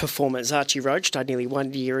treasured performers, Archie Roach, died nearly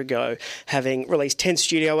 1 year ago, having released 10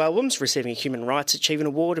 studio albums, receiving a Human Rights Achievement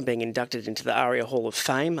Award and being inducted into the ARIA Hall of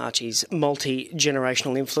Fame. Archie's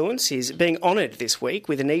multi-generational influence is being honoured this week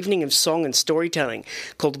with an evening of song and storytelling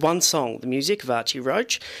called One Song, the music of Archie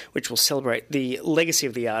Roach, which will celebrate the legacy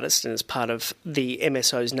of the artist and is part of the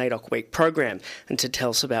MSO's NAIDOC Week program. And to tell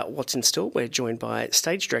us about what's in store, we're joined by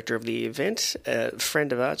stage director of the event, a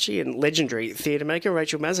friend of Archie and legendary theatre maker,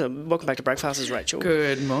 Rachel Mazza. Welcome back to Breakfasters, Rachel.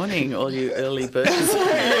 Good morning, all you early birds.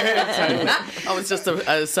 I was just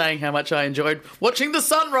saying how much I enjoyed watching the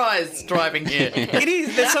sunrise driving here. It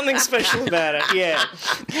is. There's something special about it, yeah.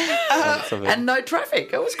 And no traffic.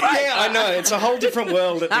 It was great. Yeah, I know. It's a whole different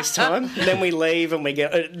world at this time. Then we leave and we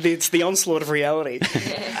get... it's the onslaught of reality.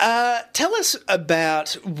 Tell us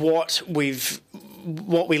about what we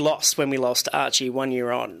lost when we lost Archie 1 year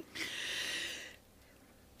on.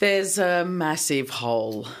 There's a massive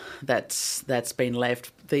hole that's been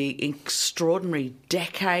left. The extraordinary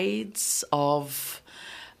decades of,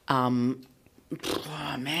 the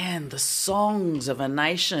songs of a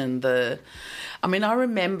nation. I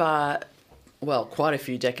remember, quite a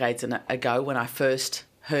few decades ago when I first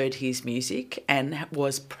heard his music and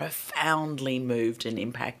was profoundly moved and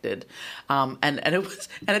impacted, and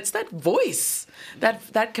it's that voice,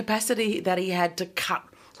 that capacity that he had to cut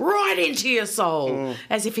right into your soul,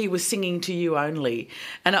 as if he was singing to you only.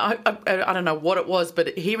 And I don't know what it was,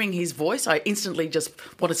 but hearing his voice, I instantly just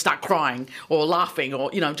want to start crying or laughing or,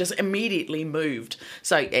 just immediately moved.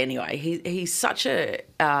 So anyway, he's such a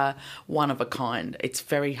one of a kind. It's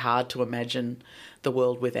very hard to imagine the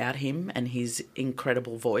world without him and his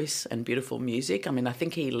incredible voice and beautiful music. I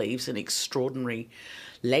think he leaves an extraordinary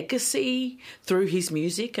legacy through his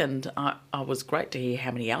music, and I was great to hear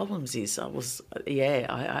how many albums is. I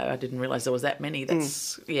didn't realise there was that many.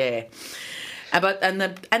 That's But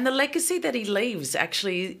the legacy that he leaves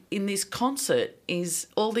actually in this concert is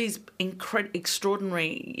all these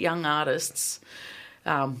extraordinary young artists.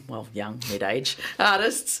 Young, mid-age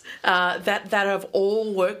artists that have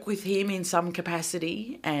all worked with him in some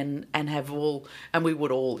capacity and have all, and we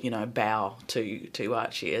would all, bow to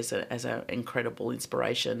Archie as an incredible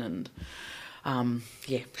inspiration and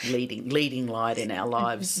leading light in our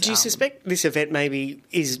lives. Do you suspect this event maybe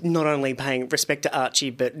is not only paying respect to Archie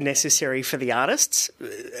but necessary for the artists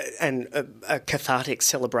and a cathartic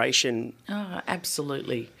celebration? Oh,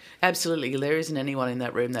 absolutely. Absolutely. There isn't anyone in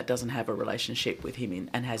that room that doesn't have a relationship with him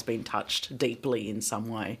and has been touched deeply in some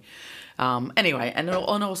way. Anyway, and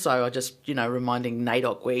also I just, reminding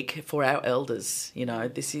NAIDOC Week for our elders.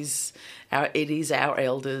 It is our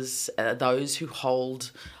elders, those who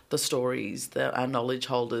hold the stories, our knowledge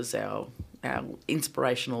holders, our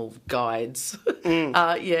inspirational guides,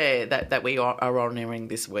 that we are honouring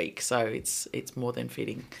this week. So it's more than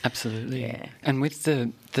fitting. Absolutely. Yeah. And with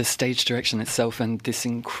the stage direction itself and this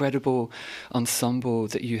incredible ensemble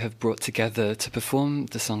that you have brought together to perform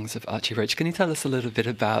the songs of Archie Roach, can you tell us a little bit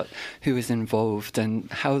about who is involved and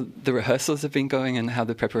how the rehearsals have been going and how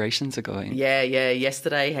the preparations are going? Yeah.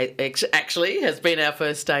 Yesterday actually has been our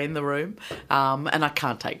first day in the room, and I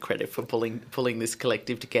can't take credit for pulling this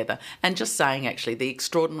collective together. And just saying, actually, the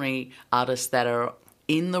extraordinary artists that are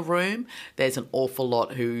in the room, there's an awful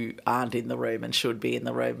lot who aren't in the room and should be in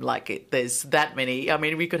the room. There's that many.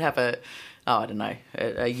 We could have a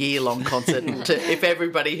year-long concert if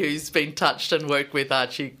everybody who's been touched and worked with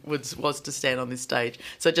Archie was to stand on this stage.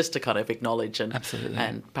 So just to kind of acknowledge and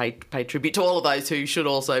pay tribute to all of those who should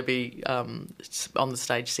also be on the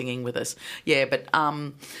stage singing with us. Yeah, but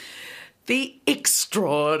the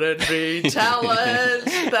extraordinary talent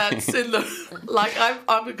that's in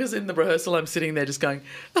the... because in the rehearsal I'm sitting there just going...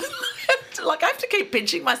 I have to keep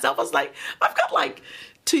pinching myself. I was like, I've got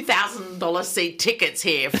 $2,000 seat tickets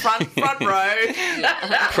here, front row.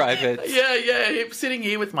 Private. Yeah, sitting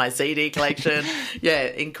here with my CD collection. Yeah,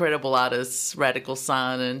 incredible artists, Radical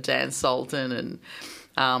Sun and Dan Sultan and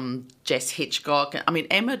Jess Hitchcock.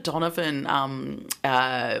 Emma Donovan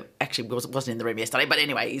actually wasn't in the room yesterday, but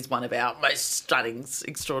anyway, he's one of our most stunning,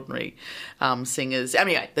 extraordinary singers.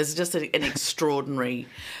 Anyway, there's just an extraordinary...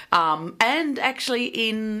 and actually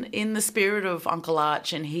in the spirit of Uncle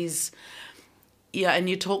Arch and his... Yeah, and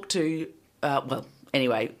you talk to...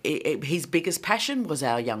 anyway, his biggest passion was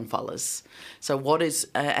our young fellas. So what is...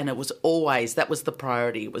 and it was always... That was the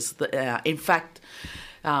priority. It was in fact...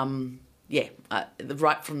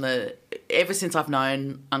 right from ever since I've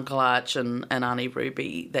known Uncle Arch and Auntie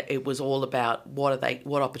Ruby, that it was all about what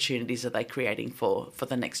opportunities are they creating for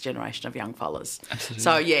the next generation of young fellas.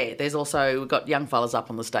 Absolutely. So we've got young fellas up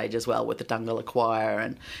on the stage as well with the Dungala Choir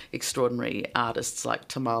and extraordinary artists like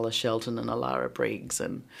Tamala Shelton and Alara Briggs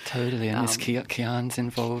and Totally, and Miss Kian's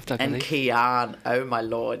involved, I believe. and Kian, oh my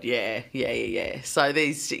lord, yeah. So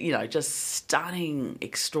these, just stunning,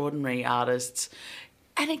 extraordinary artists,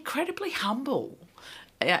 and incredibly humble,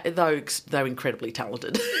 though incredibly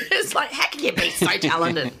talented. It's like, how can you be so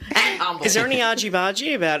talented and humble? Is there any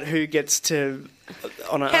argy-bargy about who gets to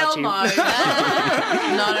honour Hell Archie?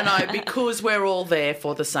 No, because we're all there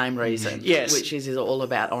for the same reason. Yes. Which is all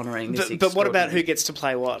about honouring this But what about who gets to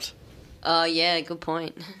play what? Oh, yeah, good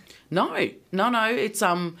point. No. It's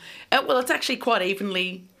it's actually quite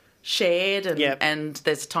evenly shared, and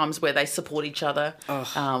there's times where they support each other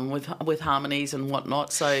with harmonies and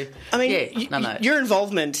whatnot. So I mean, your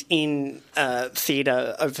involvement in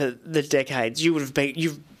theatre over the decades,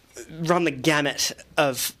 you've run the gamut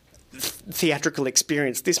of theatrical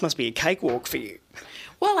experience. This must be a cakewalk for you.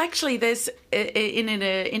 Well, actually, there's in an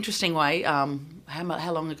interesting way.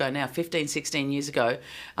 How long ago now? 15, 16 years ago.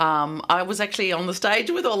 I was actually on the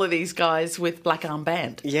stage with all of these guys with Black Arm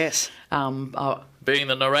Band. Yes. Being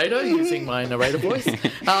the narrator, using my narrator voice.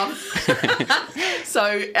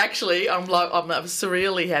 So actually, I'm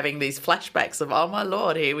surreally having these flashbacks of, oh my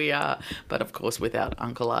lord, here we are. But of course, without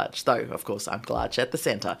Uncle Arch, though. Of course, Uncle Arch at the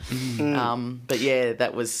centre. But yeah,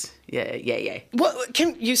 that was yeah. Well,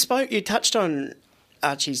 you touched on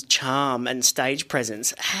Archie's charm and stage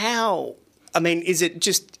presence. How? I mean, is it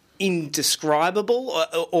just indescribable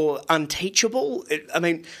or unteachable? I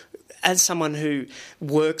mean, as someone who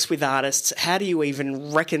works with artists, how do you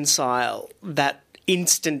even reconcile that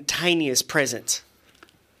instantaneous presence?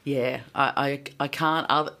 Yeah, I can't.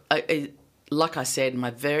 Like I said, my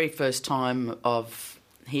very first time of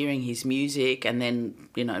hearing his music and then,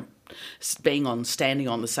 standing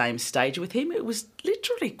on the same stage with him, it was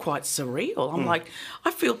literally quite surreal. I'm like,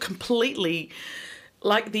 I feel completely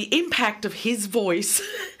like the impact of his voice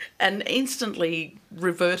and instantly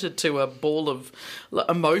reverted to a ball of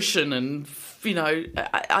emotion and,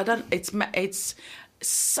 it's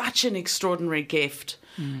such an extraordinary gift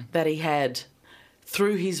that he had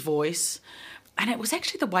through his voice. And it was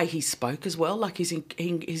actually the way he spoke as well, like his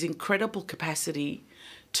incredible capacity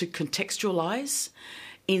to contextualise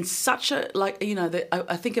in such a,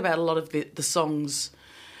 I think about a lot of the songs.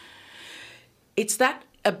 It's that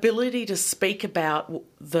ability to speak about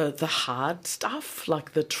the hard stuff,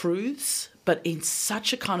 like the truths, but in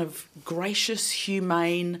such a kind of gracious,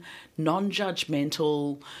 humane,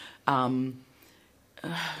 non-judgmental. I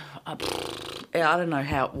don't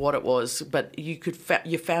know what it was, but you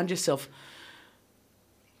found yourself,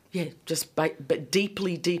 but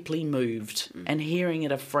deeply moved, and hearing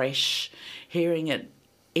it afresh, hearing it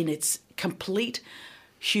in its complete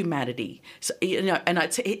humanity. So, and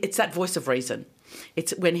it's that voice of reason.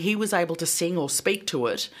 It's when he was able to sing or speak to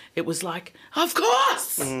it, it was like, of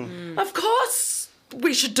course,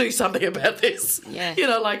 we should do something about this. Yeah.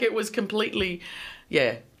 It was completely,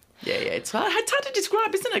 yeah. It's hard to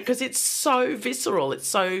describe, isn't it? Because it's so visceral. It's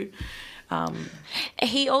so...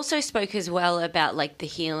 He also spoke as well about the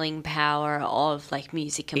healing power of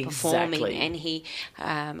music and performing. Exactly. And he,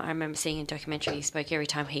 I remember seeing a documentary. He spoke every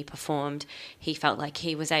time he performed. He felt like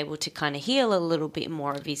he was able to kind of heal a little bit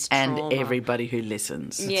more of his trauma. And everybody who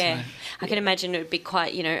listens. Yeah, right. I can imagine it would be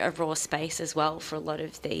quite a raw space as well for a lot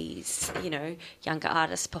of these younger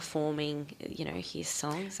artists performing his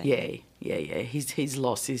songs. Yeah. His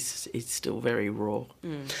loss is still very raw.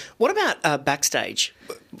 What about backstage?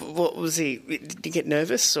 What was he? Did he get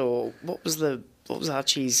nervous, or what was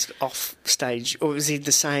Archie's off stage, or was he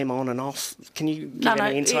the same on and off? Can you give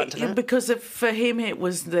any insight to that? Because for him,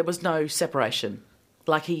 there was no separation.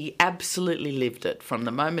 Like, he absolutely lived it from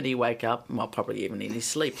the moment he woke up. Well, probably even in his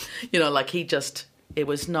sleep. It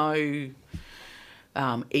was no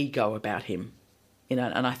ego about him.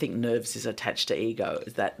 And I think nerves is attached to ego,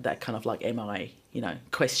 that kind of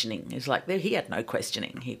questioning. It's like he had no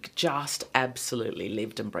questioning. He just absolutely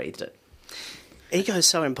lived and breathed it. Ego is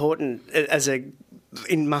so important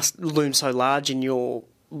it must loom so large in your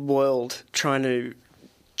world, trying to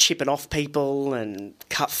chip it off people and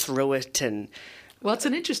cut through it. And well, it's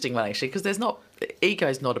an interesting one, actually, because there's not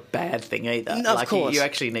ego's not a bad thing either. No, of course. You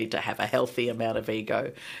actually need to have a healthy amount of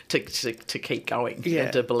ego to keep going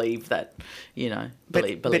and to believe that,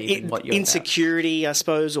 believe in what you're insecurity, I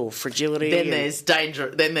suppose, or fragility. Then there's danger.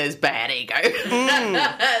 Then there's bad ego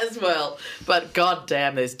as well. But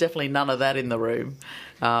goddamn, there's definitely none of that in the room.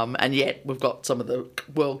 And yet we've got some of the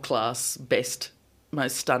world-class, best,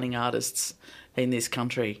 most stunning artists in this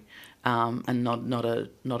country, and not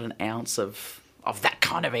an ounce of that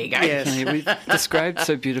kind of ego. Yes. We've described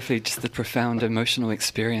so beautifully just the profound emotional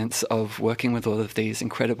experience of working with all of these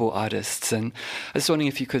incredible artists. And I was wondering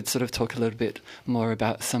if you could sort of talk a little bit more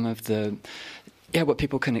about some of what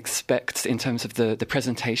people can expect in terms of the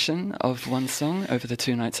presentation of one song over the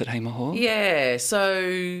 2 nights at Hamer Hall. Yeah,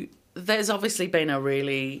 so there's obviously been a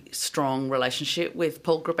really strong relationship with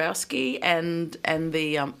Paul Grabowski and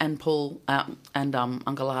Paul and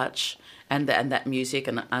Uncle Arch and that music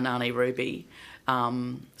and Arnie Ruby.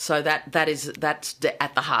 So that's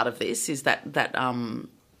at the heart of this is that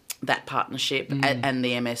partnership and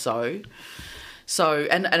the MSO. So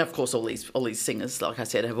and of course all these singers, like I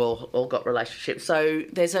said, have all got relationships. So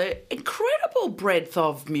there's an incredible breadth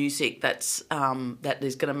of music that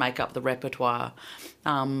is going to make up the repertoire.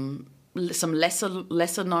 Some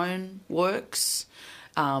lesser known works,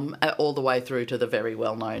 all the way through to the very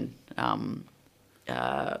well known.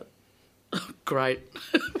 Great.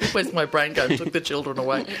 Where's my brain going? Took the children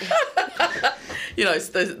away.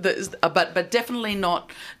 But definitely not.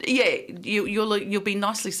 Yeah, you'll be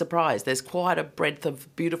nicely surprised. There's quite a breadth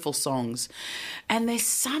of beautiful songs, and there's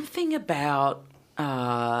something about.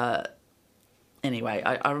 Anyway,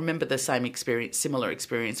 I remember the similar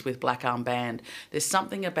experience with Black Arm Band. There's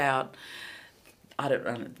something about. I don't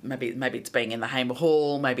know. Maybe it's being in the Hamer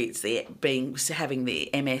Hall. Maybe it's having the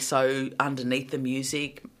MSO underneath the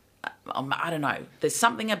music. I don't know. There's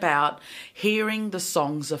something about hearing the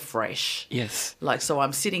songs afresh. Yes. So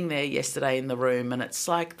I'm sitting there yesterday in the room and it's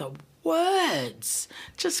like the words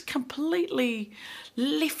just completely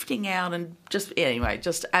lifting out and just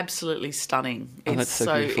absolutely stunning. Oh, that's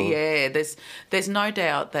so beautiful. Yeah, there's no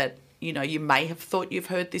doubt that, you may have thought you've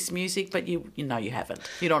heard this music, but you haven't.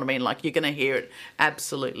 You know what I mean? You're going to hear it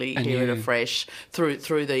it afresh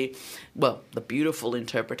through the beautiful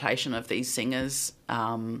interpretation of these singers,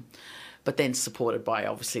 but then supported by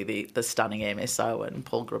obviously the stunning MSO and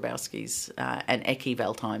Paul Grabowski's and Eki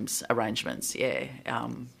Valtime's arrangements. Yeah.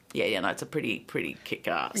 It's a pretty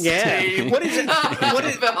kick-ass. Yeah. What is it?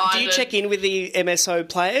 Do you check in with the MSO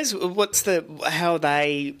players? What's the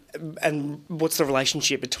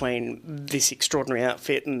relationship between this extraordinary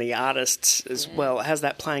outfit and the artists as well? How's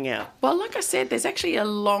that playing out? Well, like I said, there's actually a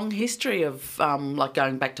long history of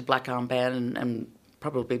going back to Black Arm Band and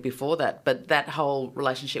probably before that, but that whole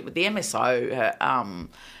relationship with the MSO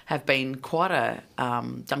have been done quite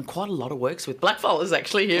a lot of works with blackfellas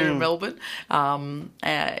actually here in Melbourne, as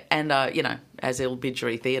Il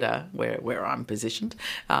Bidgery Theatre where I'm positioned,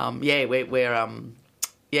 there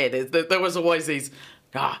was always these.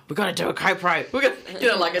 We've got to do a co-pro.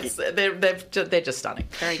 They're just stunning.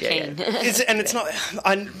 Very keen. It's not.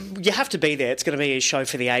 You have to be there. It's going to be a show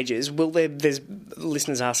for the ages. There's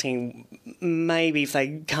listeners asking, maybe if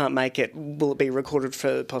they can't make it, will it be recorded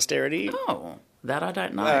for posterity? Oh, that I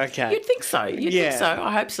don't know. Okay. You'd think so. Think so.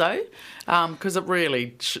 I hope so. Because it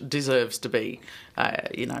really deserves to be,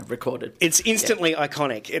 recorded. It's instantly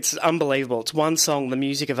iconic. It's unbelievable. It's one song, the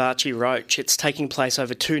music of Archie Roach. It's taking place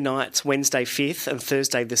over 2 nights, Wednesday 5th and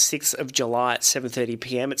Thursday the 6th of July at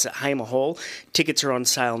 7:30pm. It's at Hamer Hall. Tickets are on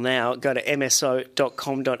sale now. Go to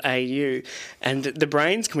mso.com.au. And the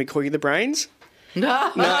Brains, can we call you the Brains?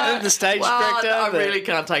 No, the stage director. I really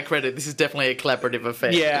can't take credit. This is definitely a collaborative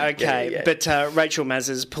affair. Yeah, okay. Yeah. But Rachel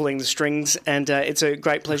Mazza's pulling the strings, and it's a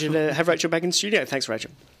great pleasure to have Rachel back in studio. Thanks,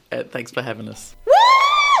 Rachel. Thanks for having us.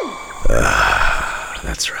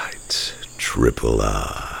 That's right. Triple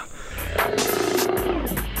R.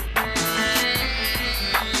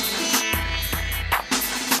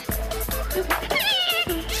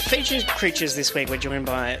 Featured Creatures this week. We're joined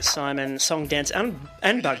by Simon, Song, Dance and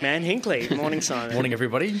Bugman Hinckley. Morning, Simon. Morning,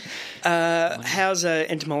 everybody. How's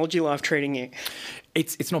entomology life treating you?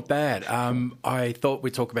 It's not bad. I thought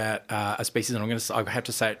we'd talk about a species, and I have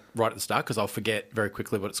to say it right at the start because I'll forget very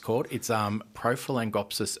quickly what it's called. It's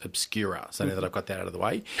Prophylangopsis obscura. So now that I've got that out of the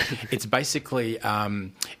way, it's basically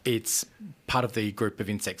it's part of the group of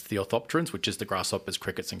insects, the orthopterans, which is the grasshoppers,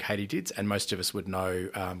 crickets, and katydids. And most of us would know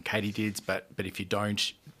katydids, but if you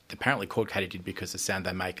don't, they're apparently called katydid because the sound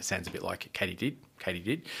they make sounds a bit like a katydid,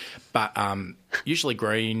 but usually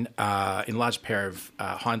green, enlarged pair of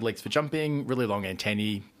hind legs for jumping, really long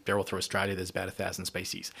antennae. They're all through Australia. There's about 1,000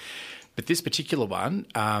 species. But this particular one,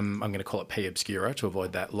 I'm going to call it P. obscura to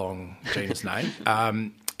avoid that long genus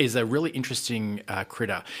name, is a really interesting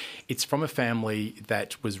critter. It's from a family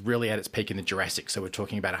that was really at its peak in the Jurassic, so we're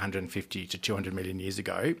talking about 150 to 200 million years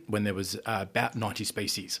ago, when there was about 90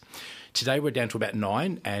 species. Today we're down to about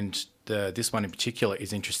 9, and this one in particular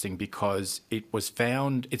is interesting because it was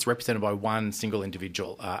found, it's represented by one single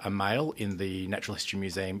individual, a male, in the Natural History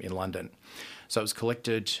Museum in London. So it was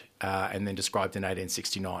collected and then described in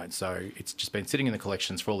 1869. So it's just been sitting in the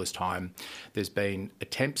collections for all this time. There's been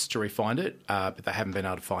attempts to re-find it, but they haven't been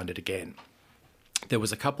able to find it again. There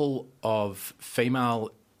was a couple of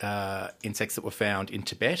female insects that were found in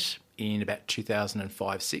Tibet in about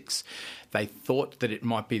 2005-06. They thought that it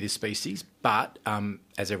might be this species, but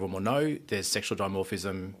as everyone will know, there's sexual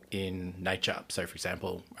dimorphism in nature. So, for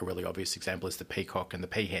example, a really obvious example is the peacock and the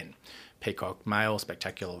peahen. Peacock male,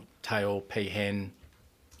 spectacular tail, peahen,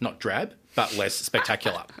 not drab, but less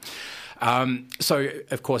spectacular. So,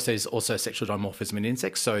 of course, there's also sexual dimorphism in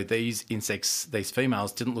insects. So these insects, these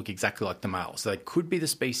females, didn't look exactly like the males. So they could be the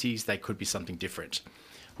species, they could be something different.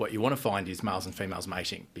 What you want to find is males and females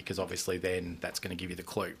mating, because obviously then that's going to give you the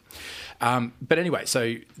clue. But anyway,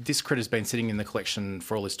 so this critter's been sitting in the collection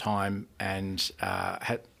for all this time and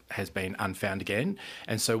has been unfound again.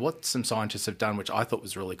 And so what some scientists have done, which I thought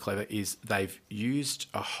was really clever, is they've used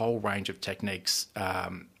a whole range of techniques,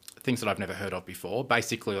 things that I've never heard of before.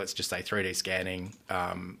 Basically, let's just say 3D scanning,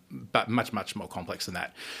 but much, much more complex than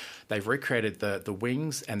that. They've recreated the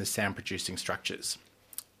wings and the sound-producing structures.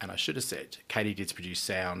 And I should have said, katydids produce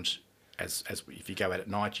sound. As if you go out at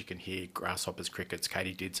night, you can hear grasshoppers, crickets,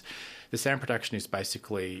 katydids. The sound production is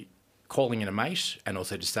basically calling in a mate and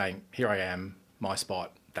also just saying, here I am, my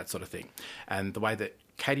spot, that sort of thing. And the way that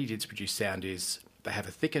katydids produce sound is they have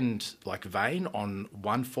a thickened vein on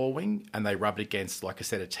one forewing and they rub it against like a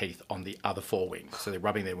set of teeth on the other forewing. So they're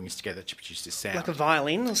rubbing their wings together to produce this sound. Like a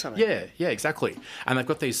violin or something? Yeah, exactly. And they've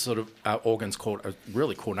got these sort of organs called, a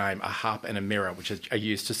really cool name, a harp and a mirror, which are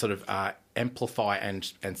used to sort of amplify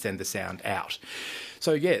and send the sound out.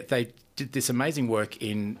 So yeah, they did this amazing work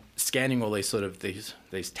in scanning all these sort of these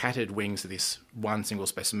tattered wings of this one single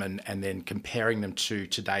specimen and then comparing them to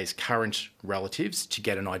today's current relatives to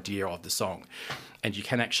get an idea of the song. And you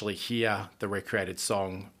can actually hear the recreated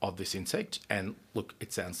song of this insect, and look,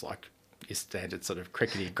 it sounds like your standard sort of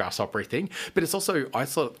crickety grasshopper thing. But it's also, I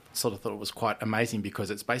sort of thought it was quite amazing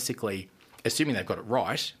because it's basically, assuming they've got it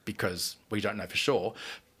right, because we don't know for sure,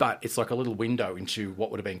 but it's like a little window into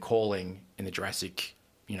what would have been calling in the Jurassic,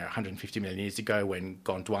 150 million years ago when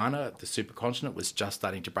Gondwana, the supercontinent, was just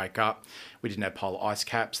starting to break up. We didn't have polar ice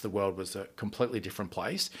caps. The world was a completely different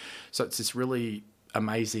place. So it's this really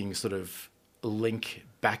amazing sort of link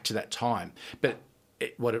back to that time. But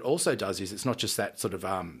what it also does is it's not just that sort of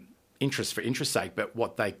interest for interest's sake, but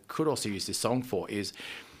what they could also use this song for is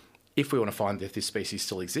if we want to find that this species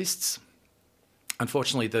still exists.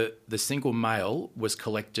 Unfortunately, the single male was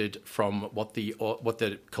collected from what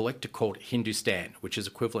the collector called Hindustan, which is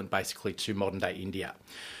equivalent basically to modern-day India.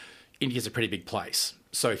 India's a pretty big place.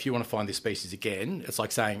 So if you want to find this species again, it's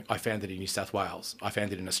like saying, I found it in New South Wales, I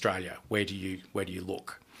found it in Australia. Where do you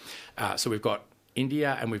look? So we've got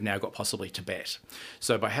India and we've now got possibly Tibet.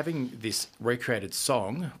 So by having this recreated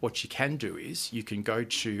song, what you can do is you can go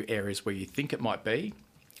to areas where you think it might be,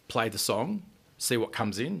 play the song, see what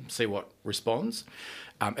comes in, see what responds.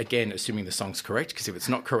 Again, assuming the song's correct, because if it's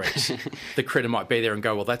not correct, the critter might be there and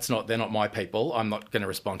go, well, they're not my people. I'm not going to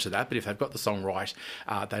respond to that. But if they've got the song right,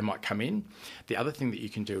 they might come in. The other thing that you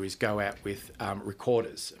can do is go out with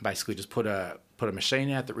recorders. Basically, just put a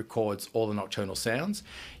machine out that records all the nocturnal sounds.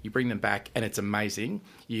 You bring them back, and it's amazing.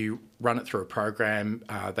 You run it through a program.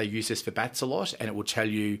 They use this for bats a lot, and it will tell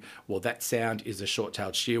you, well, that sound is a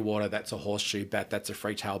short-tailed shearwater, that's a horseshoe bat, that's a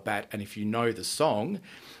free-tailed bat. And if you know the song,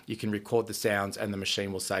 you can record the sounds, and the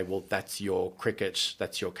machine will say, well, that's your cricket,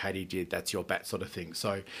 that's your katydid, that's your bat, sort of thing.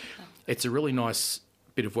 So it's a really nice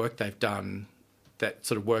bit of work they've done that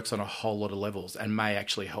sort of works on a whole lot of levels and may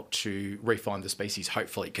actually help to refine the species,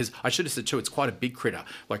 hopefully. Because I should have said too, it's quite a big critter.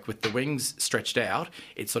 Like with the wings stretched out,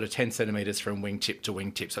 it's sort of 10 centimetres from wingtip to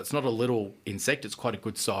wingtip. So it's not a little insect, it's quite a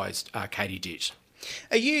good-sized katydid.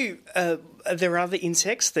 Are there other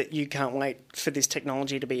insects that you can't wait for this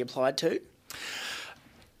technology to be applied to?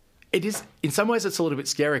 It is, in some ways, it's a little bit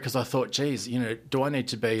scary because I thought, geez, do I need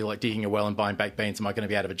to be like digging a well and buying baked beans? Am I going to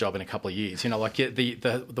be out of a job in a couple of years?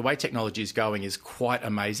 The way technology is going is quite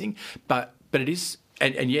amazing, but it is,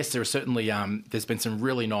 and yes, there are certainly there's been some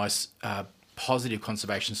really nice positive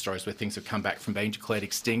conservation stories where things have come back from being declared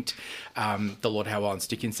extinct. The Lord Howe Island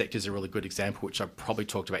stick insect is a really good example, which I've probably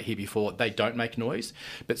talked about here before. They don't make noise,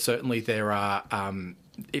 but certainly there are,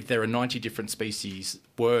 if there are 90 different species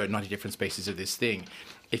of this thing,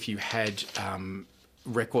 if you had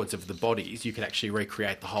records of the bodies, you could actually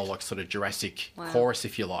recreate the whole like sort of Jurassic chorus,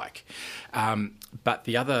 if you like. But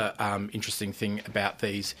the other interesting thing about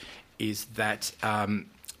these is that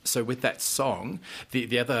so with that song,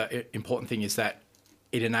 the other important thing is that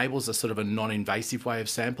it enables a sort of a non-invasive way of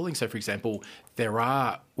sampling. So, for example,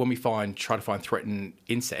 when we try to find threatened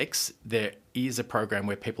insects, there is a program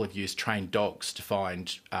where people have used trained dogs to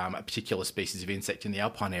find a particular species of insect in the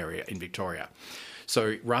alpine area in Victoria.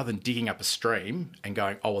 So rather than digging up a stream and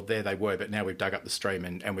going, oh, well, there they were, but now we've dug up the stream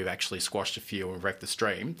and we've actually squashed a few and wrecked the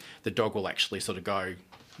stream, the dog will actually sort of go,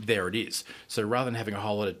 there it is. So rather than having a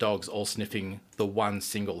whole lot of dogs all sniffing the one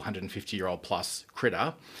single 150-year-old plus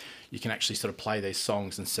critter, you can actually sort of play these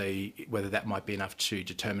songs and see whether that might be enough to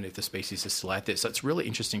determine if the species is still out there. So it's really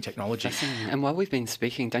interesting technology. And while we've been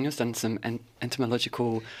speaking, Daniel's done some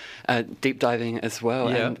entomological deep diving as well,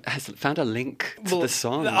 and has found a link to the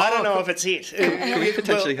song. I don't know if it's it. Can we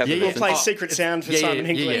potentially have we'll play Secret Sound for Simon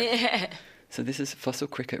Hinckley. Yeah. So this is Fossil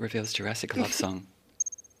Cricket Reveals Jurassic Love Song.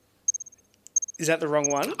 Is that the wrong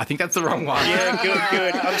one? I think that's the wrong one. Yeah,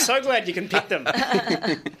 good. I'm so glad you can pick them.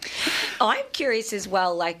 I'm curious as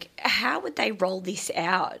well, like, how would they roll this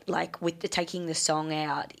out, like, with taking the song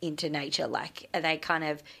out into nature? Like, are they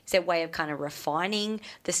is there a way of kind of refining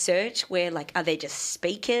the search where, like, are they just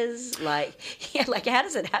speakers? Like, how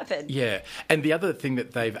does it happen? Yeah, and the other thing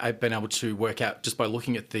that they've been able to work out just by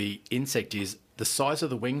looking at the insect is the size of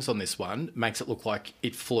the wings on this one makes it look like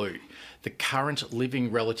it flew. The current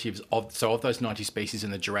living relatives of those 90 species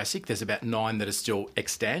in the Jurassic, there's about 9 that are still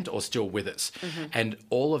extant or still with us. Mm-hmm. And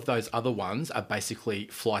all of those other ones are basically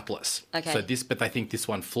flightless. Okay. But they think this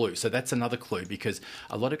one flew. So that's another clue, because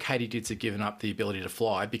a lot of katydids have given up the ability to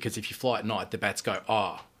fly, because if you fly at night, the bats go,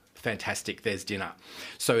 oh, fantastic, there's dinner.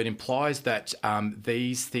 So it implies that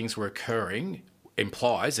these things were occurring.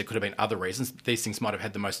 Implies there could have been other reasons. These things might have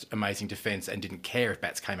had the most amazing defence and didn't care if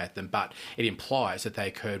bats came at them, but it implies that they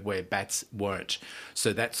occurred where bats weren't.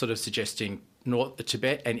 So that's sort of suggesting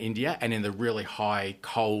Tibet and India, and in the really high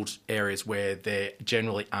cold areas where there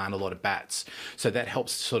generally aren't a lot of bats. So that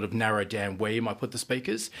helps sort of narrow down where you might put the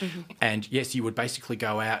speakers. Mm-hmm. And yes, you would basically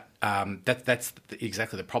go out. That's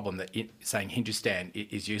exactly the problem, that saying Hindustan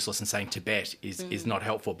is useless and saying Tibet is not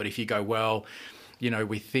helpful. But if you go, well,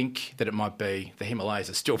 we think that it might be the Himalayas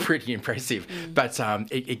are still pretty impressive, but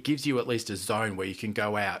it gives you at least a zone where you can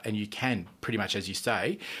go out and you can pretty much, as you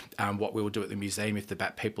say, what we will do at the museum if the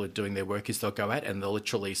bat people are doing their work is they'll go out and they'll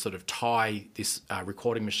literally sort of tie this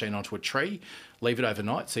recording machine onto a tree, leave it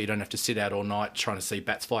overnight so you don't have to sit out all night trying to see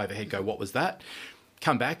bats fly overhead, go, what was that?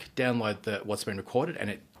 Come back, download what's been recorded, and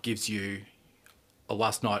it gives you...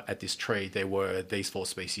 Last night at this tree, there were these 4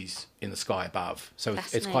 species in the sky above. So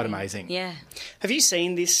it's quite amazing. Yeah. Have you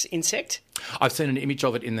seen this insect? I've seen an image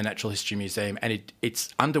of it in the Natural History Museum, and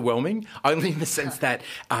it's underwhelming, only in the sense that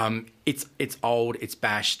it's old, it's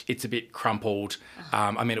bashed, it's a bit crumpled.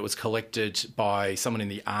 It was collected by someone in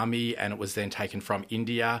the army, and it was then taken from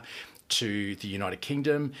India to the United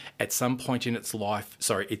Kingdom. At some point in its life,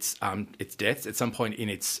 its death, at some point in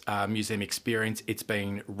its museum experience, it's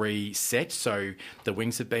been reset. So the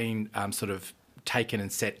wings have been sort of taken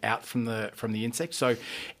and set out from the insect. So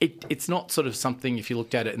it's not sort of something, if you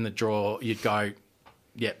looked at it in the drawer, you'd go,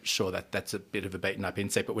 yeah, sure, that's a bit of a beaten up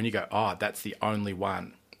insect. But when you go, that's the only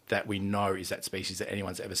one that we know is that species that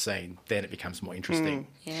anyone's ever seen, then it becomes more interesting.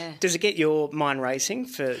 Yeah. Does it get your mind racing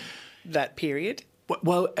for that period?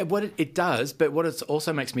 Well, what it does, but what it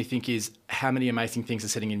also makes me think is how many amazing things are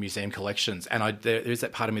sitting in museum collections. And there is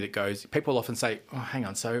that part of me that goes, people often say, oh, hang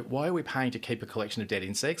on, so why are we paying to keep a collection of dead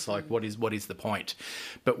insects? Like, what is the point?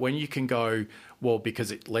 But when you can go, well,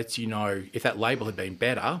 because it lets you know, if that label had been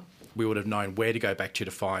better, we would have known where to go back to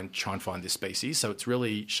try and find this species. So it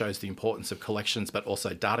really shows the importance of collections, but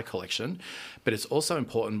also data collection. But it's also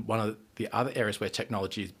important, one of the other areas where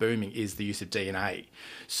technology is booming is the use of DNA.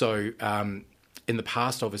 So in the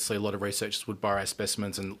past, obviously, a lot of researchers would borrow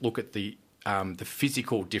specimens and look at the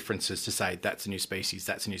physical differences to say that's a new species,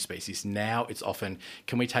 that's a new species. Now it's often,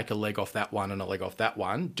 can we take a leg off that one and a leg off that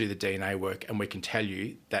one, do the DNA work, and we can tell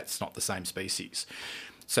you that's not the same species.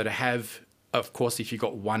 So to have of course, if you've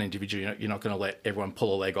got one individual, you're not going to let everyone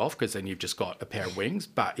pull a leg off because then you've just got a pair of wings.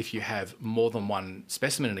 But if you have more than one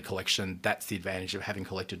specimen in a collection, that's the advantage of having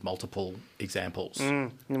collected multiple examples.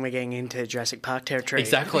 And we're getting into Jurassic Park territory.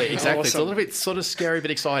 Exactly. Awesome. It's a little bit sort of scary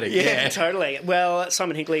but exciting. Yeah, totally. Well,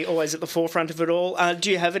 Simon Higley, always at the forefront of it all.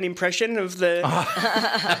 Do you have an impression of the...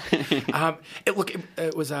 It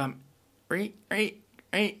was...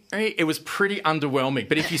 It was pretty underwhelming.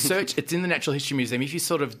 But if you search, it's in the Natural History Museum. If you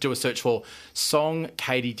sort of do a search for song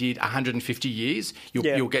Katie did 150 years,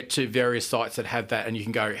 you'll get to various sites that have that, and you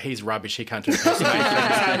can go, he's rubbish, he can't do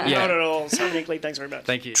impersonations. Not at all. Simon Higley, thanks very much.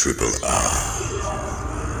 Thank you. Triple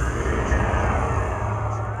R.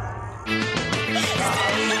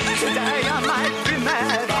 Today I might be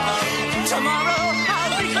mad. Tomorrow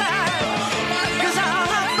I'll be glad. 'Cause I'll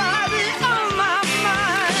have Barbie on my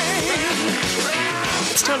mind.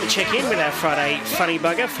 It's time to check in with our Friday funny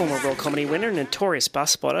bugger, former Royal Comedy winner and notorious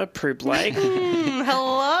bus spotter, Prue Blake.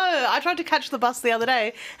 Hello. I tried to catch the bus the other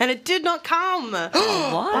day and it did not come.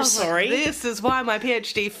 What? I'm sorry. This is why my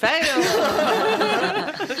PhD failed.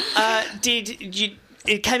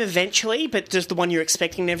 It came eventually, but does the one you're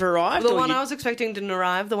expecting never arrive? The one I was expecting didn't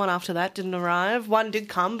arrive. The one after that didn't arrive. One did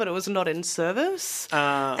come, but it was not in service.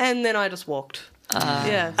 And then I just walked.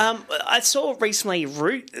 Yeah. I saw recently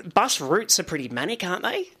bus routes are pretty manic, aren't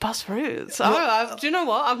they? Bus routes. Do you know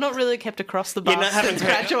what? I've not really kept across the bus since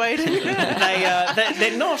graduating.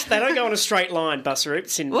 They're not. They don't go on a straight line. Bus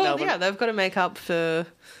routes in Melbourne. Yeah, they've got to make up for.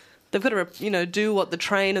 They've got to, do what the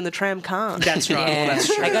train and the tram can't. That's right. Yeah. Well, that's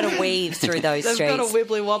true. They've got to weave through those They've streets. got to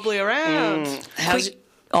wibbly wobbly around.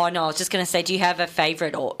 Oh, no, I was just going to say, do you have a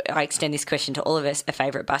favourite, or I extend this question to all of us, a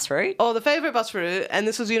favourite bus route? Oh, the favourite bus route, and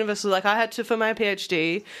this was universal, I had to, for my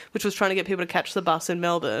PhD, which was trying to get people to catch the bus in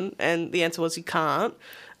Melbourne, and the answer was you can't.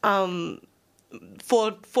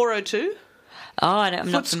 402. Oh, I'm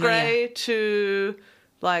not familiar. Footscray to,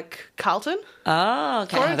 Carlton. Oh,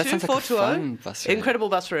 okay. 402, that sounds like a fun bus route. Incredible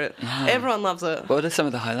bus route. Yeah. Everyone loves it. What are some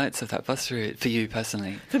of the highlights of that bus route for you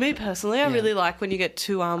personally? For me personally, I really like when you get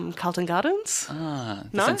to Carlton Gardens. The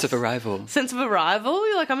Nice. sense of arrival. Sense of arrival.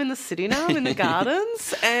 You're like, I'm in the city now, I'm in the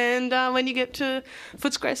gardens. And when you get to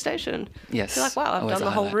Footscray Station, Yes. you're like, wow, I've Always done a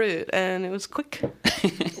the whole highlight. route. And it was quick.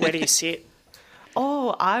 Where do you sit?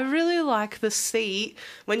 Oh, I really like the seat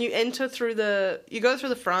when you enter through you go through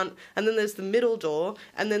the front, and then there's the middle door,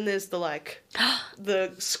 and then there's the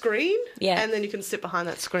screen, and then you can sit behind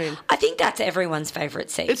that screen. I think that's everyone's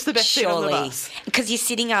favourite seat. It's the best seat on the surely. bus. Because you're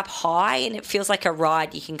sitting up high and it feels like a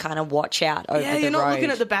ride. You can kind of watch out over the road. Yeah, you're not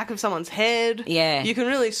looking at the back of someone's head. Yeah. You can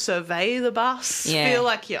really survey the bus, feel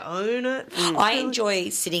like you own it. I enjoy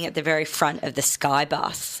sitting at the very front of the Sky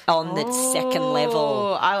Bus on the second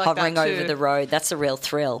level, I like hovering that too. over the road. That's a real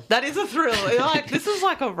thrill. That is a thrill. You're like, this is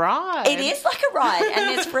like a ride. It is like a ride, and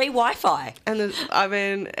there's free Wi-Fi. And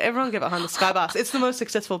everyone get behind the Sky Bus. It's the most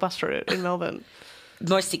successful bus route in Melbourne.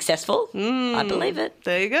 Most successful? I believe it.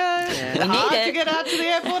 There you go. We Hard need it. to get out to the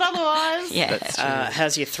airport otherwise. Yeah. That's true.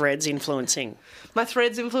 How's your Threads influencing? My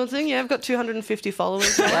Thread's influencing. Yeah, I've got 250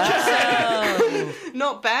 followers now.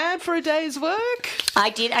 Not bad for a day's work. I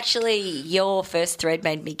did actually. Your first thread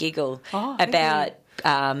made me giggle about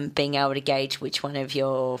being able to gauge which one of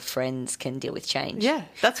your friends can deal with change. Yeah,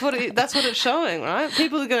 that's what it's showing, right?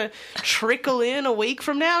 People are going to trickle in a week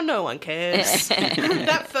from now. No one cares.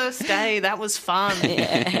 That first day, that was fun.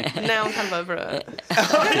 Now I'm kind of over it.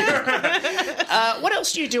 What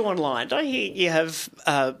else do you do online? I hear you have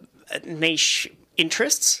niche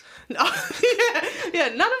interests. Yeah,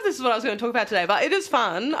 none of this is what I was going to talk about today, but it is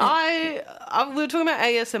fun. We were talking about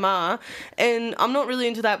ASMR, and I'm not really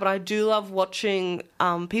into that, but I do love watching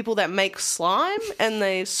people that make slime, and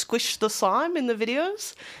they squish the slime in the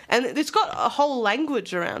videos, and it's got a whole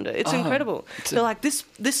language around it. It's incredible. They're like, this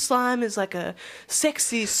slime is like a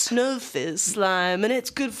sexy snowfizz slime, and it's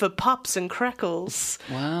good for pops and crackles.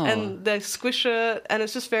 Wow. And they squish it, and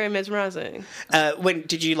it's just very mesmerising. When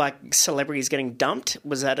did you like celebrities getting dumped?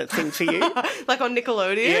 Was that a thing for you? Like on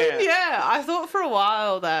Nickelodeon? Yeah. I thought for a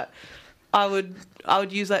while that I would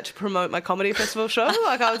use that to promote my comedy festival show.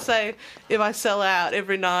 Like I would say, if I sell out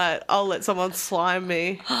every night, I'll let someone slime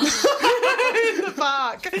me in the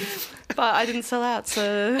park. But I didn't sell out,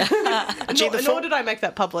 so nor did I make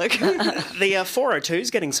that public. The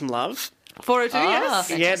 402's getting some love. 402, yes.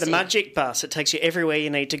 Yeah, the magic bus. It takes you everywhere you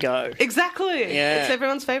need to go. Exactly. Yeah. It's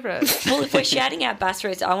everyone's favourite. Well, if we're shouting out bus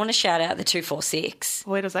routes, I want to shout out the 246.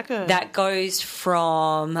 Where does that go? That goes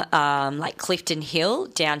from like Clifton Hill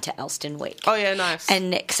down to Elstonwick. Oh, yeah, nice.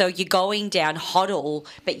 And so you're going down Hoddle,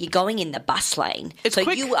 but you're going in the bus lane. It's so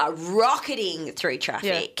quick. you are rocketing through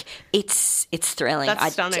traffic. Yeah. It's thrilling.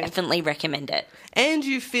 That's stunning. I definitely recommend it. And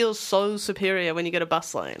you feel so superior when you get a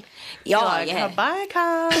bus lane. Yeah, You're like, yeah. Bye,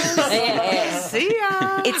 cars. See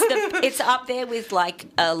ya. It's up there with like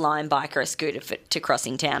a Lime bike or a scooter to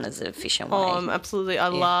crossing town as a Fisher Way. Oh, absolutely. I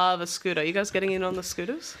love a scooter. You guys getting in on the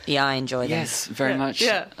scooters? Yeah, I enjoy them. Yes, very much.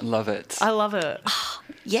 Yeah. I love it. I love it.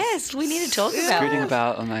 Yes, we need to talk about Scooting it.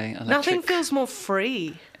 about on my electric. Nothing feels more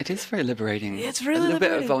free. It is very liberating. It's really a little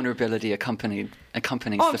bit liberating. of vulnerability accompanies Oh, the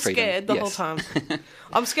I'm freedom. scared the whole time.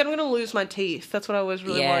 I'm scared I'm going to lose my teeth. That's what I was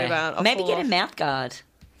really worried about. I'll Maybe fall get off. a mouth guard.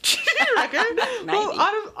 You reckon? Well,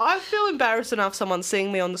 I feel embarrassed enough someone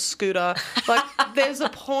seeing me on the scooter. Like, there's a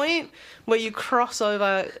point where you cross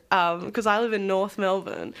over, because I live in North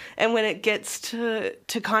Melbourne, and when it gets to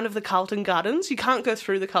kind of the Carlton Gardens, you can't go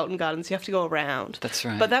through the Carlton Gardens, you have to go around. That's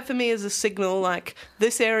right. But that for me is a signal, like,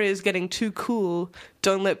 this area is getting too cool,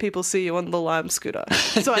 don't let people see you on the Lime scooter.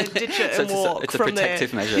 So I ditch it and walk it's a from there.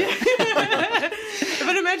 protective measure.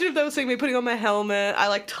 But imagine if they were seeing me putting on my helmet, I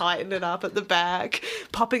like tighten it up at the back,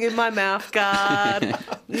 popping in my mouth guard,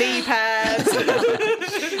 knee pads.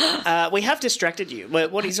 We have distracted you.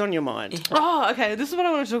 What is on your mind? Oh, okay. This is what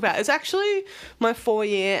I want to talk about. It's actually my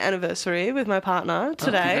 4-year anniversary with my partner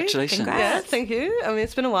today. Oh, congratulations. Congrats. Yeah, thank you. I mean,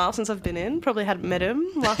 it's been a while since I've been in. Probably hadn't met him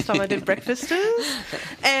last time I did Breakfasters.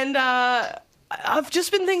 And I've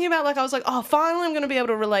just been thinking about, like, I was like, oh, finally I'm going to be able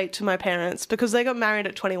to relate to my parents because they got married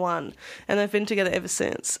at 21 and they've been together ever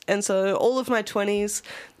since. And so all of my 20s,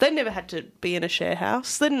 they never had to be in a share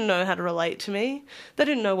house. They didn't know how to relate to me. They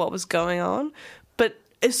didn't know what was going on. But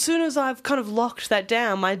as soon as I've kind of locked that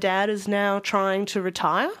down, my dad is now trying to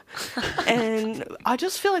retire. And I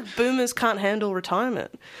just feel like boomers can't handle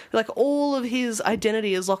retirement. Like, all of his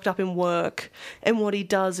identity is locked up in work and what he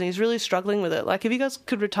does, and he's really struggling with it. Like, if you guys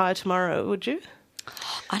could retire tomorrow, would you?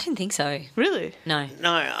 I didn't think so. Really? No.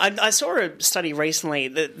 No, I saw a study recently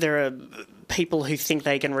that there are people who think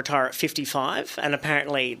they can retire at 55, and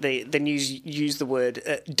apparently the news used the word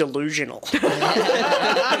delusional.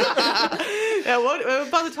 Yeah,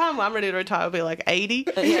 by the time I'm ready to retire, I'll be like 80.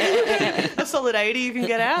 A solid 80 you can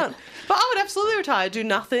get out. But I would absolutely retire, do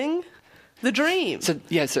nothing. The dream. So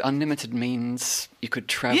unlimited means you could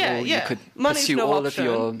travel, Yeah. you could Money's pursue no all option.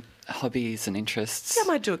 of your hobbies and interests. I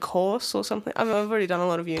might do a course or something. I've already done a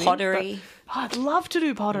lot of uni. Pottery. but I'd love to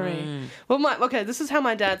do pottery. Well, this is how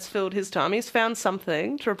my dad's filled his time. He's found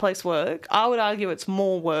something to replace work. I would argue it's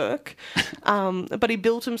more work. But he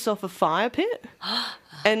built himself a fire pit.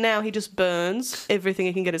 And now he just burns everything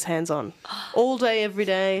he can get his hands on. All day, every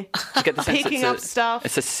day. You get the sense picking up stuff.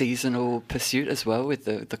 It's a seasonal pursuit as well with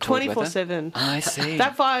the cold weather. 24/7. Oh, I see.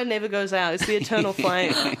 That fire never goes out. It's the eternal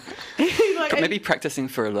flame. Maybe practicing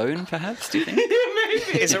for a loan, perhaps, do you think?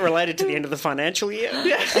 Maybe. Is it related to the end of the financial year?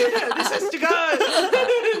 Yeah, this has to go.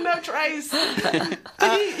 No trace. But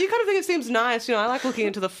you kind of think it seems nice. You know, I like looking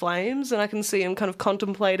into the flames and I can see him kind of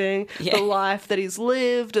contemplating the life that he's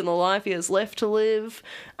lived and the life he has left to live.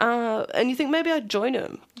 And you think maybe I'd join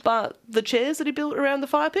him. But the chairs that he built around the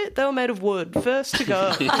fire pit, they were made of wood. First to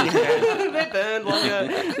go. They burned longer.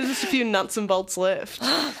 There's just a few nuts and bolts left.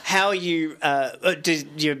 How are you...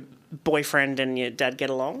 did your boyfriend and your dad get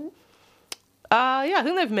along? Yeah, I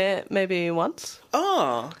think they've met maybe once.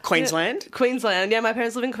 Oh, Queensland? Yeah, Queensland. Yeah, my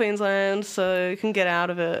parents live in Queensland, so you can get out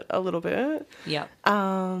of it a little bit. Yeah.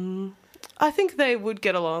 I think they would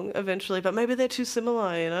get along eventually, but maybe they're too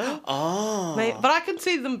similar, you know? Oh. But I can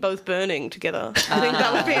see them both burning together. I think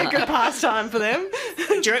that would be a good pastime for them.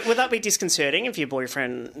 Would that be disconcerting if your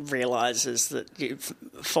boyfriend realises that you've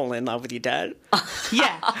fallen in love with your dad?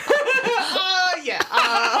 Yeah. Yeah.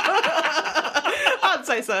 I'd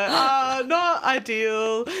say so. Not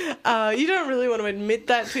ideal. You don't really want to admit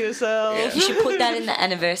that to yourself. Yeah. You should put that in the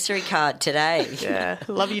anniversary card today. Yeah.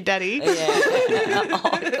 Love you, Daddy. Yeah.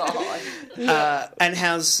 Oh, God. And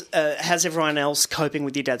how's everyone else coping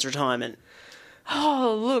with your dad's retirement?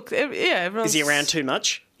 Oh, look. Everyone's... Is he around too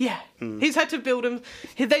much? Yeah. He's had to build him.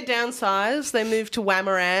 They downsized. They moved to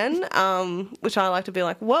Wamaran, which I like to be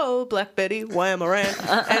like, whoa, Black Betty, Wamaran.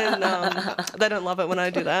 And they don't love it when I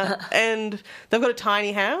do that. And they've got a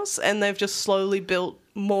tiny house, and they've just slowly built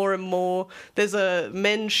more and more. There's a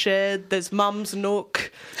men's shed. There's mum's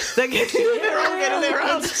nook. They're all getting their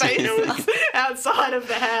own spaces outside of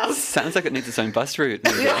the house. Sounds like it needs its own bus route.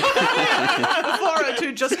 The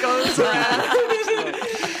 402 just goes around.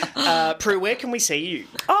 Prue, where can we see you?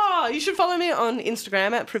 Oh, you should follow me on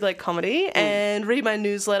Instagram at Privilege Comedy and read my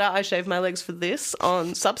newsletter, I Shave My Legs for This,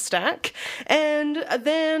 on Substack. And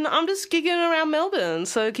then I'm just gigging around Melbourne,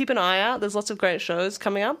 so keep an eye out. There's lots of great shows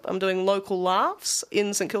coming up. I'm doing Local Laughs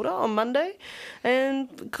in St Kilda on Monday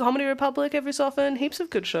and Comedy Republic every so often. Heaps of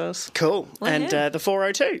good shows. Cool. Well, and yeah. The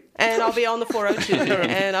 402. And I'll be on the 402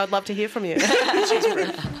 and I'd love to hear from you. Cheers, Prue.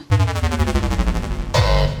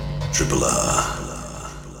 Triple R.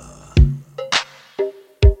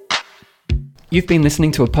 You've been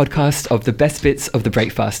listening to a podcast of the best bits of the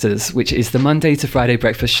Breakfasters, which is the Monday to Friday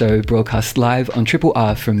breakfast show broadcast live on Triple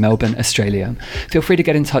R from Melbourne, Australia. Feel free to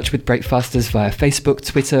get in touch with Breakfasters via Facebook,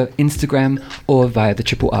 Twitter, Instagram, or via the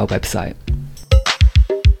Triple R website.